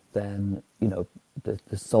 then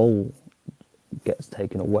the soul gets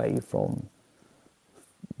taken away from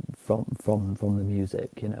the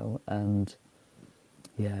music, and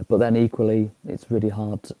yeah. But then equally, it's really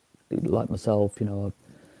hard. Like myself, I've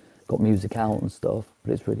got music out and stuff,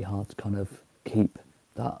 but it's really hard to kind of keep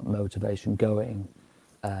that motivation going,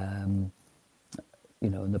 and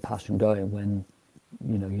the passion going when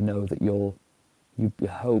that you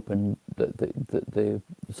hope and that the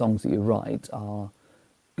songs that you write are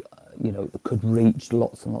could reach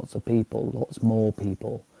lots and lots of people, lots more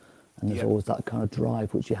people. And there's Yep. always that kind of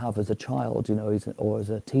drive which you have as a child, or as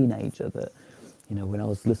a teenager, that when I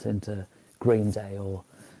was listening to Green Day or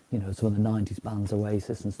some of the 90s bands,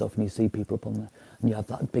 Oasis and stuff, and you see people up on there, and you have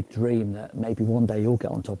that big dream that maybe one day you'll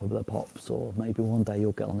get on top of the pops, or maybe one day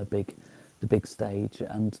you'll get on the big stage,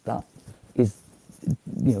 and that is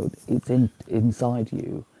it's inside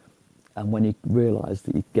you. And when you realise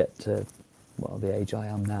that you get to the age I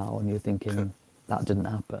am now, and you're thinking that didn't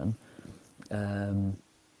happen,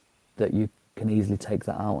 that you can easily take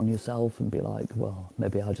that out on yourself and be like, well,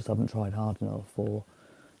 maybe I just haven't tried hard enough, or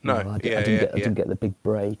No, I yeah, didn't yeah, get I yeah. didn't get the big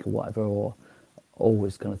break or whatever, or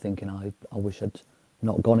always kind of thinking I wish I'd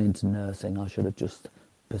not gone into nursing. I should have just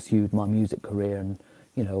pursued my music career, and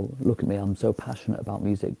look at me, I'm so passionate about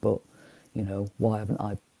music, but why haven't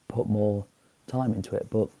I put more time into it?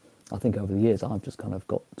 But I think over the years I've just kind of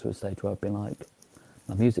got to a stage where I've been like,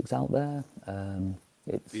 my music's out there.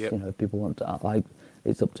 It's Yep. if people want to,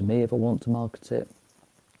 it's up to me if I want to market it.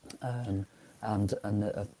 And I'm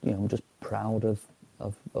just proud of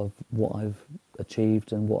what I've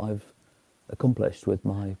achieved and what I've accomplished with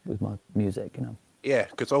my music. Yeah,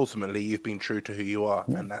 because ultimately you've been true to who you are,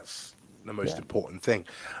 Yeah, and that's the most yeah, important thing.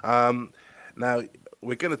 Now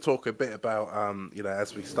we're going to talk a bit about,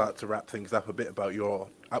 as we start to wrap things up, a bit about your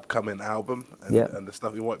upcoming album yeah, and the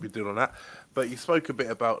stuff you might be doing on that. But you spoke a bit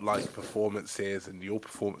about like performances and your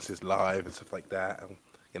performances live and stuff like that,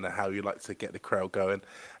 and how you like to get the crowd going.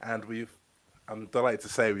 And I'm delighted to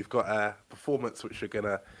say we've got a performance which we're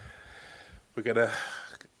gonna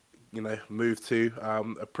move to a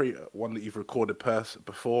one that you've recorded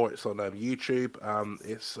before. It's on YouTube.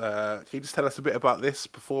 It's Can you just tell us a bit about this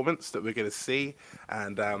performance that we're going to see,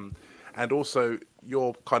 and also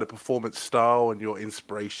your kind of performance style and your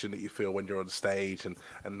inspiration that you feel when you're on stage, and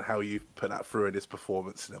how you put that through in this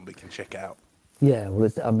performance, and then we can check it out. yeah. Well,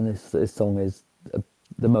 this song is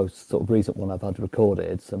the most sort of recent one I've had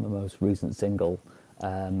recorded, so my most recent single,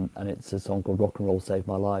 and it's a song called "Rock and Roll Saved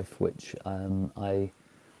My Life," which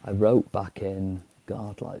I wrote back in,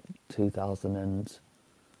 God, like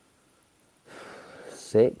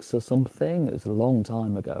 2006 or something. It was a long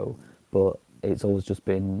time ago, but it's always just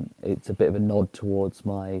been, it's a bit of a nod towards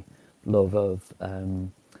my love of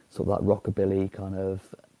sort of that rockabilly kind of,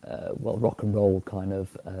 rock and roll kind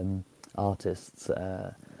of artists.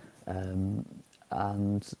 And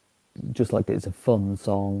just like it's a fun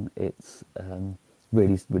song, it's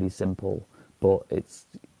really, really simple, but it's,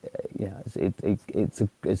 yeah,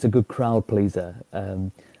 it's a good crowd pleaser.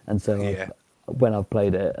 And so Yeah. when I've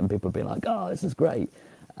played it and people have been like, "Oh, this is great,"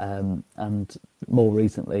 and more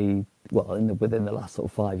recently, well, within the last sort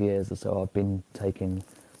of 5 years or so, I've been taking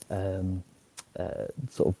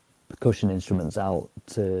sort of percussion instruments out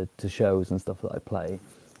to shows and stuff that I play,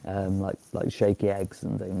 like shaky eggs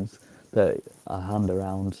and things that I hand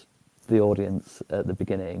around the audience at the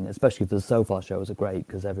beginning, especially for the so far shows are great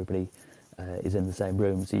because everybody is in the same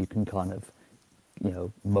room, so you can kind of,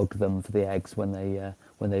 mug them for the eggs when they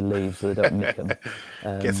leave, so they don't nick them.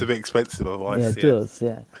 Gets a bit expensive Yeah, otherwise. it Yeah. does.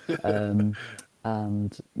 Yeah,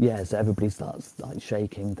 and yeah, so everybody starts like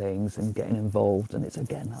shaking things and getting involved, and it's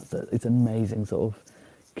amazing sort of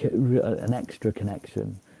an extra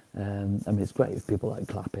connection. I mean, it's great if people like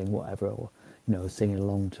clapping, whatever, or singing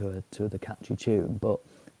along to the catchy tune. But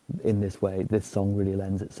in this way, this song really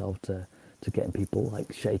lends itself to getting people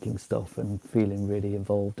like shaking stuff and feeling really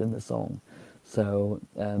involved in the song. So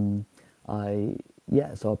so I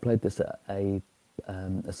played this at a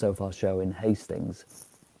so far show in Hastings,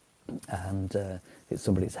 and it's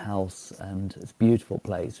somebody's house, and it's a beautiful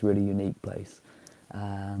place, really unique place.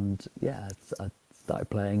 And yeah, I started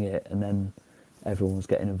playing it, and then everyone was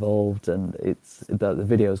getting involved, and the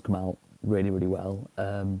videos come out really, really well.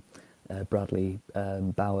 Bradley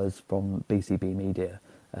Bowers from BCB Media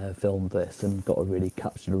filmed this and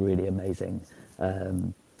captured a really amazing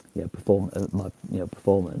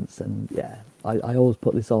performance. And yeah, I always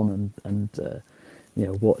put this on and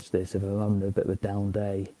watch this if I'm having a bit of a down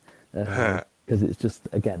day, because it's just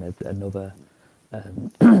again another.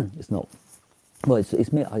 It's not well.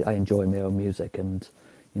 It's me. I enjoy my own music, and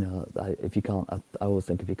if you can't, I always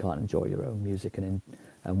think if you can't enjoy your own music and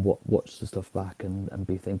watch the stuff back and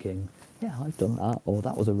be thinking, yeah, I've done that, or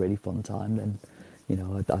that was a really fun time, then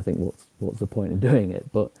I think what's the point in doing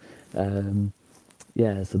it? But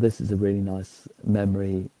yeah, so this is a really nice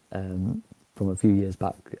memory from a few years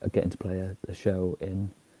back, getting to play a show in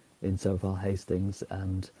so far Hastings,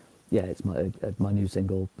 and yeah, it's my new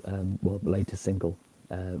single, latest single,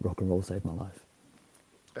 "Rock and Roll Saved My Life."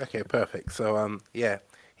 Okay, perfect. So, yeah,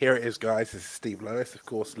 here it is, guys. This is Steve Lewis, of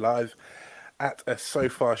course, live at a So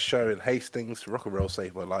Far show in Hastings. Rock and roll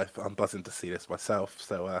saved my life. I'm buzzing to see this myself.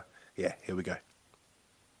 So, yeah, here we go.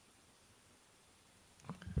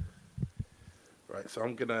 Right, so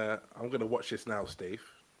I'm gonna watch this now, Steve,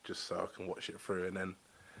 just so I can watch it through, and then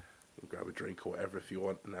grab a drink or whatever if you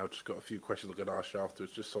want. And I've just got a few questions I'm gonna ask you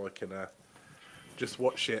afterwards, just so I can just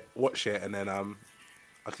watch it, and then I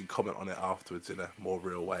can comment on it afterwards in a more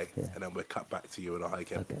real way, Yeah. and then we'll cut back to you and I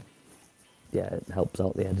again. Okay. Yeah, it helps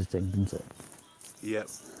out the editing, doesn't it? Yep.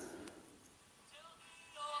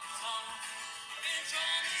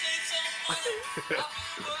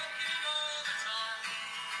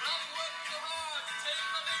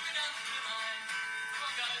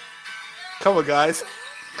 Come on, guys.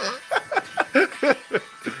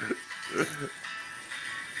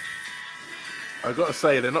 I gotta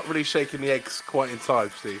say, they're not really shaking the eggs quite in time,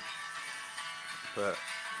 Steve. But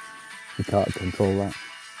You can't control that.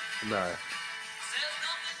 no.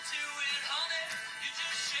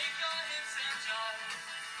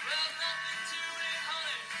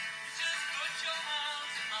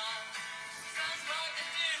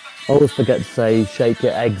 I always forget to say shake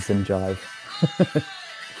your eggs and jive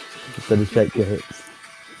instead of shake your hips.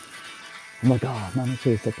 I'm like, oh man, I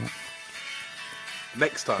should have said that.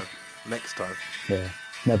 Next time. Next time. Yeah,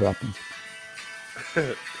 never happens.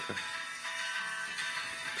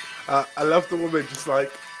 I love the woman just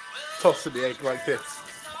like tossing the egg like this.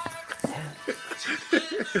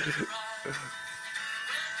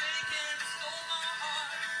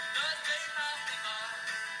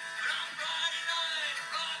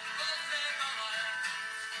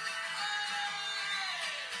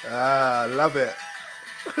 Ah, love it.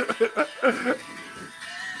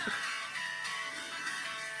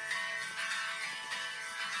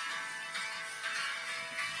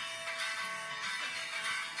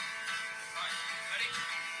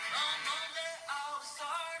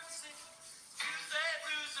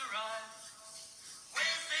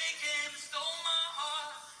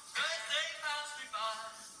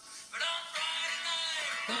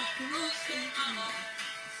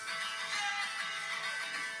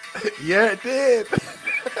 Yeah, it did.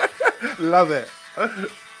 Love it. Have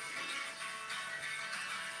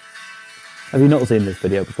you not seen this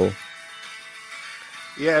video before?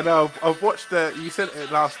 Yeah, no, I've watched the. You sent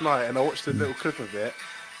it last night, and I watched a little clip of it.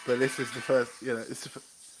 But this is the first. It's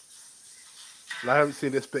and I haven't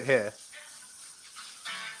seen this bit here.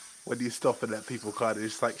 When you stop and let people kind of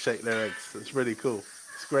just like shake their eggs, it's really cool.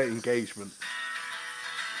 It's great engagement.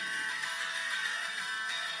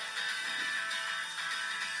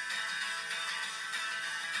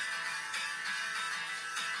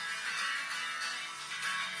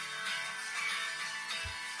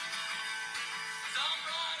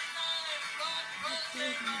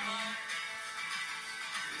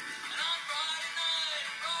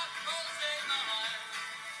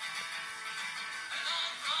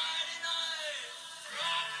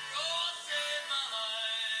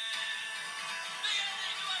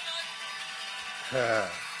 Uh,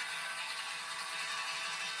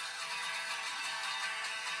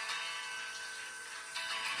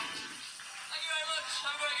 Thank you very much.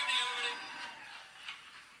 Have a great evening,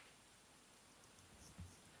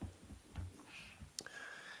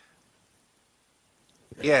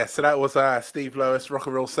 everybody. yeah, so that was Steve Lewis, Rock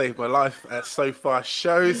and Roll Saved My Life at So Far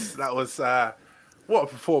Shows. That was what a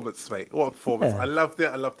performance, mate! What a performance! I Yeah. loved it.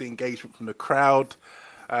 I loved the engagement from the crowd.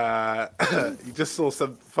 Uh, you just saw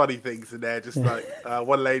some funny things in there. Just like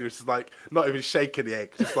one lady was just like not even shaking the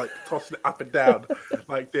egg, just like tossing it up and down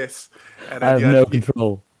like this. And I then have you had, no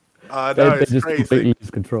control. I know They it's just crazy. completely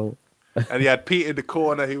lose control. And he had Pete in the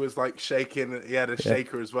corner who was like shaking. He had a Yeah.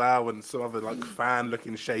 shaker as well, and some other like fan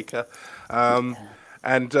looking shaker. Um,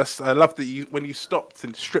 and just I loved that you when you stopped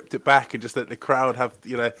and stripped it back and just let the crowd have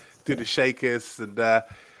do the shakers and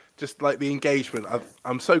just like the engagement.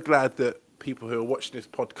 I'm so glad that people who are watching this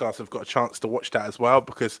podcast have got a chance to watch that as well,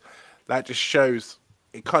 because that just shows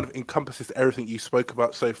it kind of encompasses everything you spoke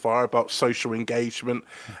about so far about social engagement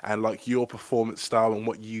and like your performance style and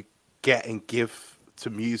what you get and give to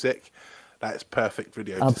music. That's perfect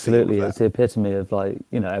video to see all of Absolutely, that. it's the epitome of like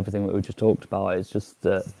everything that we just talked about. It's just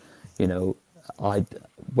that you know I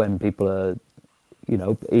when people are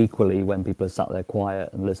equally when people are sat there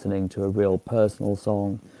quiet and listening to a real personal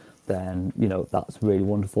song, then that's really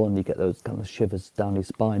wonderful, and you get those kind of shivers down your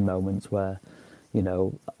spine moments where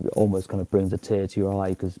it almost kind of brings a tear to your eye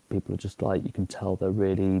because people are just like you can tell they're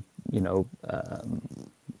really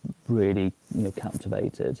really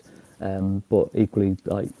captivated. But equally,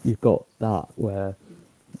 like you've got that where,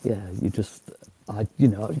 yeah, you just I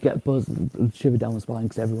get a buzz and shiver down my spine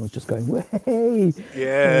because everyone's just going, "Way!" and they're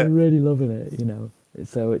Yeah, really loving it.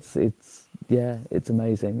 So it's yeah, it's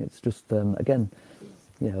amazing. It's just again,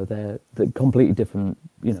 they're completely different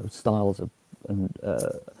styles and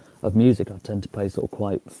of music. I tend to play sort of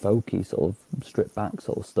quite folky, sort of stripped back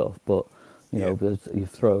sort of stuff, but yeah. you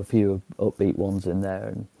throw a few upbeat ones in there,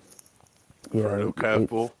 and For a little it's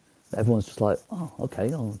curveball. everyone's just like, oh,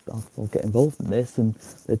 okay, I'll get involved in this, and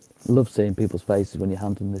they love seeing people's faces when you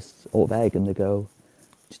hand them this sort of egg, and they go,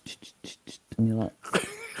 and you're like,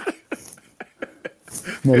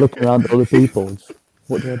 and they're looking around at other people.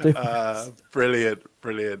 What do I do? Brilliant,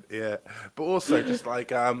 brilliant, yeah. But also just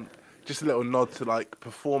a little nod to like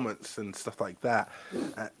performance and stuff like that.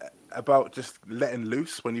 About just letting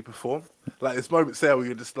loose when you perform. Like there's moments there where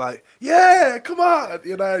you're just like, yeah, come on,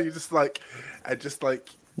 you're just like, and just like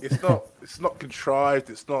it's not contrived,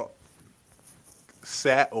 it's not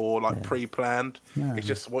set or like Yeah, pre-planned. It's no,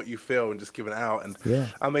 just what you feel and just giving it out. And yeah,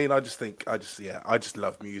 I mean, I just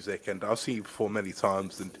love music, and I've seen you perform many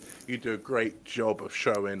times, and you do a great job of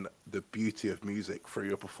showing the beauty of music through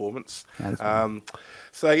your performance. thanks, man. Um,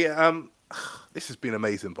 so yeah, this has been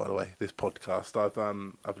amazing. By the way, this podcast,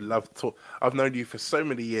 I've loved talk. I've known you for so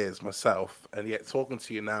many years myself, and yet talking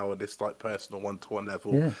to you now at this like personal one-to-one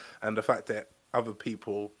level, Yeah. and the fact that other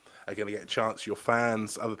people are going to get a chance, your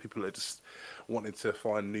fans, other people are just wanting to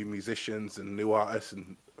find new musicians and new artists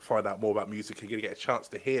and find out more about music, are going to get a chance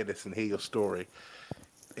to hear this and hear your story.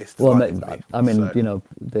 It's Well, delighting me. I mean, So,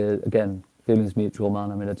 the again, feelings mutual,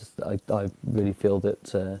 man. I mean, I really feel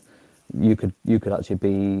that you could actually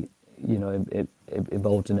be,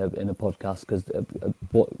 involved in a podcast because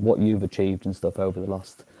what you've achieved and stuff over the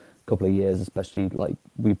last couple of years, especially like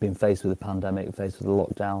we've been faced with a pandemic, faced with a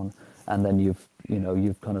lockdown, and then you've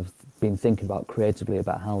kind of been thinking about creatively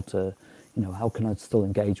about how to, how can I still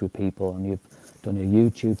engage with people, and you've done your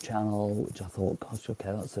YouTube channel, which I thought, gosh, okay,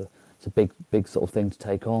 it's a big sort of thing to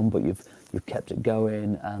take on, but you've kept it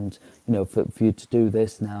going, and for you to do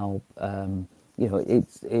this now,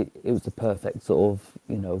 it was the perfect sort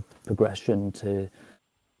of progression to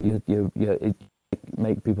it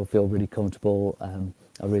make people feel really comfortable.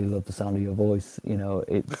 I really love the sound of your voice.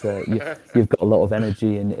 It's you've got a lot of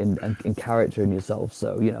energy and character in yourself.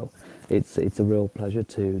 So it's a real pleasure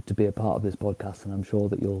to be a part of this podcast, and I'm sure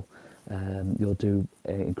that you'll do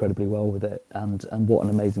incredibly well with it. And what an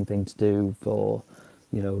amazing thing to do for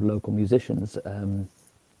local musicians. To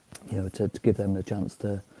give them the chance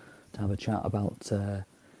to have a chat about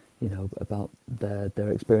about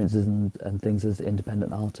their experiences and things as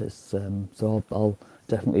independent artists. So I'll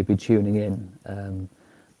definitely be tuning in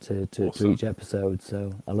to awesome. each episode.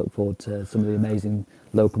 So I look forward to some of the amazing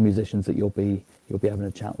local musicians that you'll be having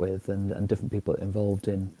a chat with, and different people involved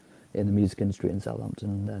in the music industry in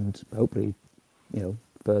Southampton, and hopefully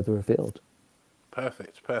further afield.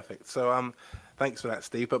 Perfect, perfect. So, thanks for that,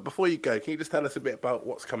 Steve. But before you go, can you just tell us a bit about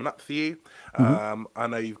what's coming up for you? Hmm. I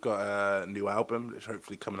know you've got a new album that's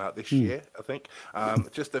hopefully coming out this Mm. year, I think.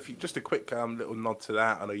 Just a quick little nod to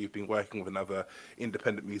that. I know you've been working with another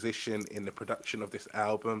independent musician in the production of this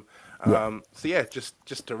album. Yeah. So yeah,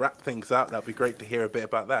 just to wrap things up, that'd be great to hear a bit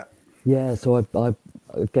about that. Yeah, so I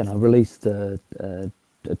released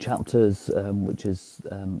Chapters, which is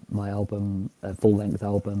my album, full length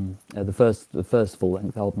album, the first full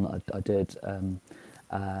length album that I did, and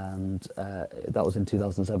that was in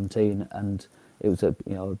 2017, and it was a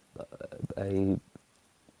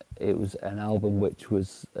it was an album which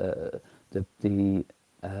was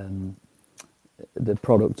um, the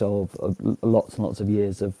product of lots and lots of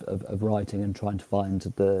years of writing and trying to find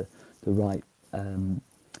the right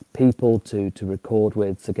people to record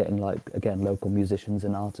with. So getting, like, again, local musicians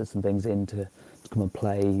and artists and things in to come and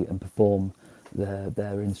play and perform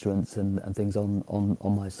their instruments and things on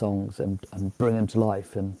my songs and bring them to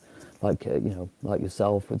life. And like like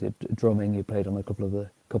yourself with your drumming, you played on a couple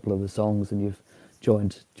of the songs, and you've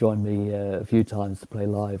joined me a few times to play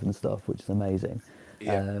live and stuff, which is amazing.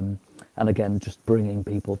 Yeah. And again, just bringing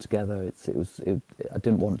people together. I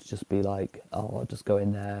didn't want to just be like, oh, I'll just go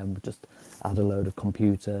in there and just add a load of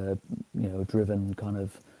computer, driven kind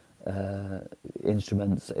of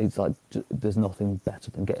instruments. It's like there's nothing better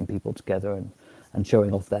than getting people together and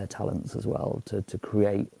showing off their talents as well to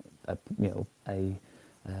create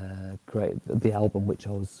create the album, which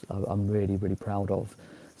I'm really, really proud of.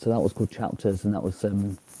 So that was called Chapters, and that was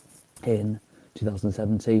in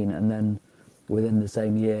 2017. And then within the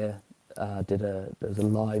same year, there's a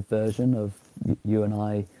live version of you and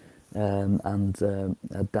I, and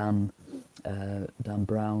Dan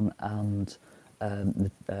Brown and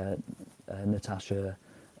Natasha.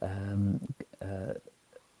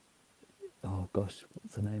 Oh gosh,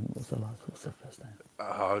 what's her name? What's her first name?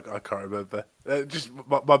 Oh, I can't remember. Just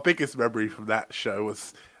my biggest memory from that show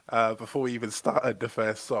was before we even started the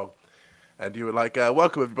first song, and you were like,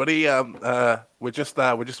 "Welcome everybody. We're just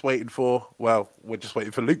waiting for we're just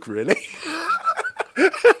waiting for Luke, really."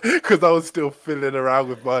 Because I was still fiddling around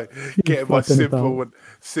with getting my Flapping about.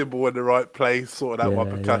 cymbal in the right place, sorting out my Yeah,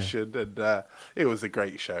 yeah, percussion, and it was a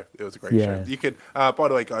great show. It was a great show. yeah, You can, by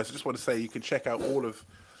the way, guys, I just want to say you can check out all of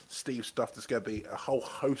Steve's stuff. There's going to be a whole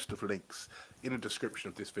host of links in the description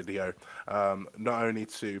of this video, not only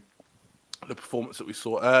to the performance that we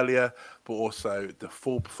saw earlier, but also the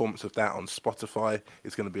full performance of that on Spotify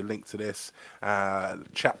is going to be linked to this.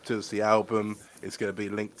 Chapters, the album, is going to be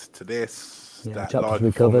linked to this. yeah. That Chapters live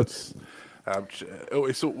recovered. performance.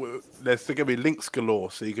 There's going to be links galore,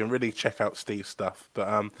 so you can really check out Steve's stuff.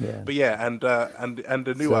 Yeah. But yeah, and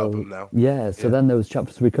the new So album now. yeah, so Yeah. then there was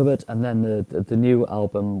Chapters Recovered, and then the new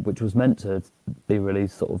album, which was meant to be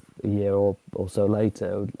released sort of a year or so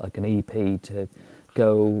later, like an EP to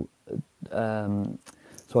go.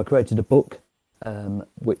 So I created a book,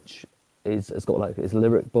 which has got, like, it's a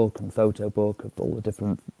lyric book and photo book of all the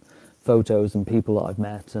different photos and people that I've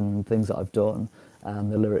met and things that I've done,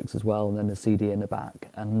 and the lyrics as well, and then a CD in the back.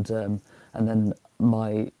 And then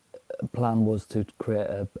my plan was to create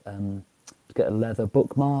to get a leather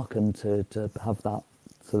bookmark and to have that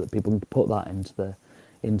so that people can put that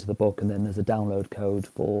into the book. And then there's a download code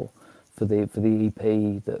for the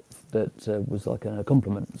EP that was like an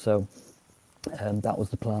accompaniment. So that was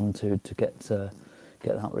the plan to get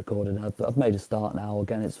that recorded. And I've made a start now.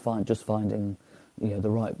 Again, it's just finding the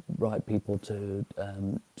right people to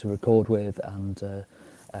record with, and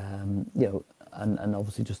and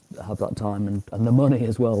obviously just have that time and the money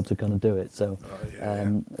as well to kind of do it. So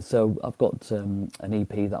so I've got an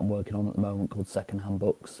EP that I'm working on at the moment called Secondhand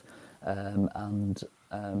Books, and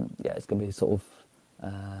it's going to be sort of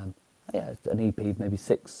an EP, maybe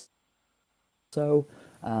 6. So,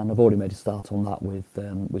 and I've already made a start on that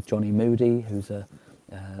with Johnny Moody, who's a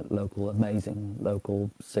amazing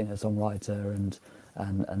local singer songwriter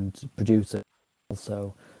and producer.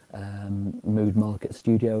 Also, Mood Market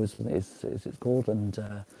Studios is it's called, and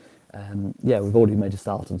we've already made a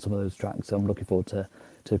start on some of those tracks. So I'm looking forward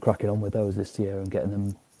to cracking on with those this year and getting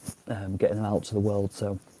them out to the world.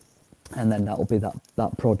 So, and then that will be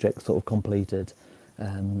that project sort of completed,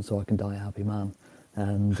 so I can die a happy man.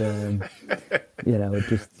 And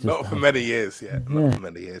just Not for many years yet. Not for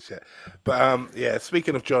many years yet. But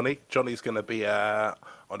speaking of Johnny's going to be on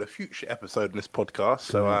a future episode in this podcast.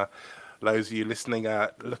 So those of you listening,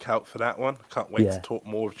 look out for that one. Can't wait to talk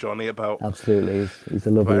more with Johnny about absolutely. He's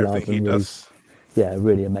a lovely lad, everything he and does.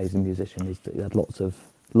 really amazing musician. He had lots of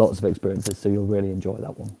experiences, so you'll really enjoy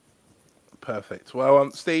that one. Perfect. Well,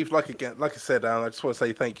 Steve, like I said, I just want to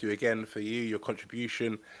say thank you again for your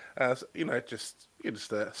contribution. As just you're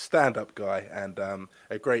just a stand-up guy and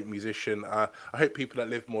a great musician. I hope people that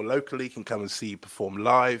live more locally can come and see you perform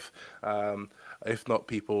live. If not,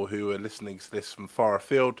 people who are listening to this from far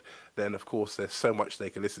afield, then of course there's so much they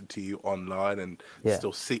can listen to you online and Yeah.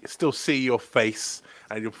 still see your face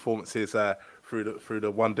and your performances through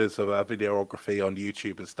the wonders of videography on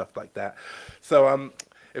YouTube and stuff like that. So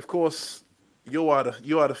of course, you are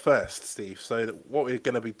the first, Steve. So what we're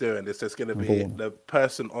going to be doing is there's going to be the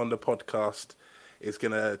person on the podcast is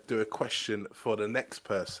going to do a question for the next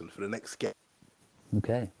person, for the next guest.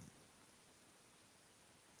 Okay.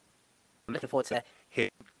 I'm looking forward to Here.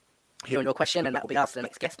 hearing your question, and that will be asked to the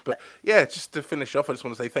next guest. But yeah, just to finish off, I just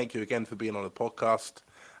want to say thank you again for being on the podcast,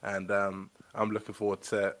 and I'm looking forward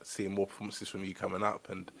to seeing more performances from you coming up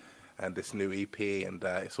and this new EP, and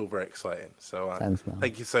it's all very exciting. So Thanks, man.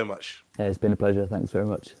 thank you so much. Yeah, it's been a pleasure. Thanks very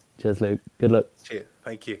much. Cheers, Luke. Good luck. Cheers.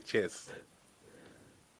 Thank you. Cheers.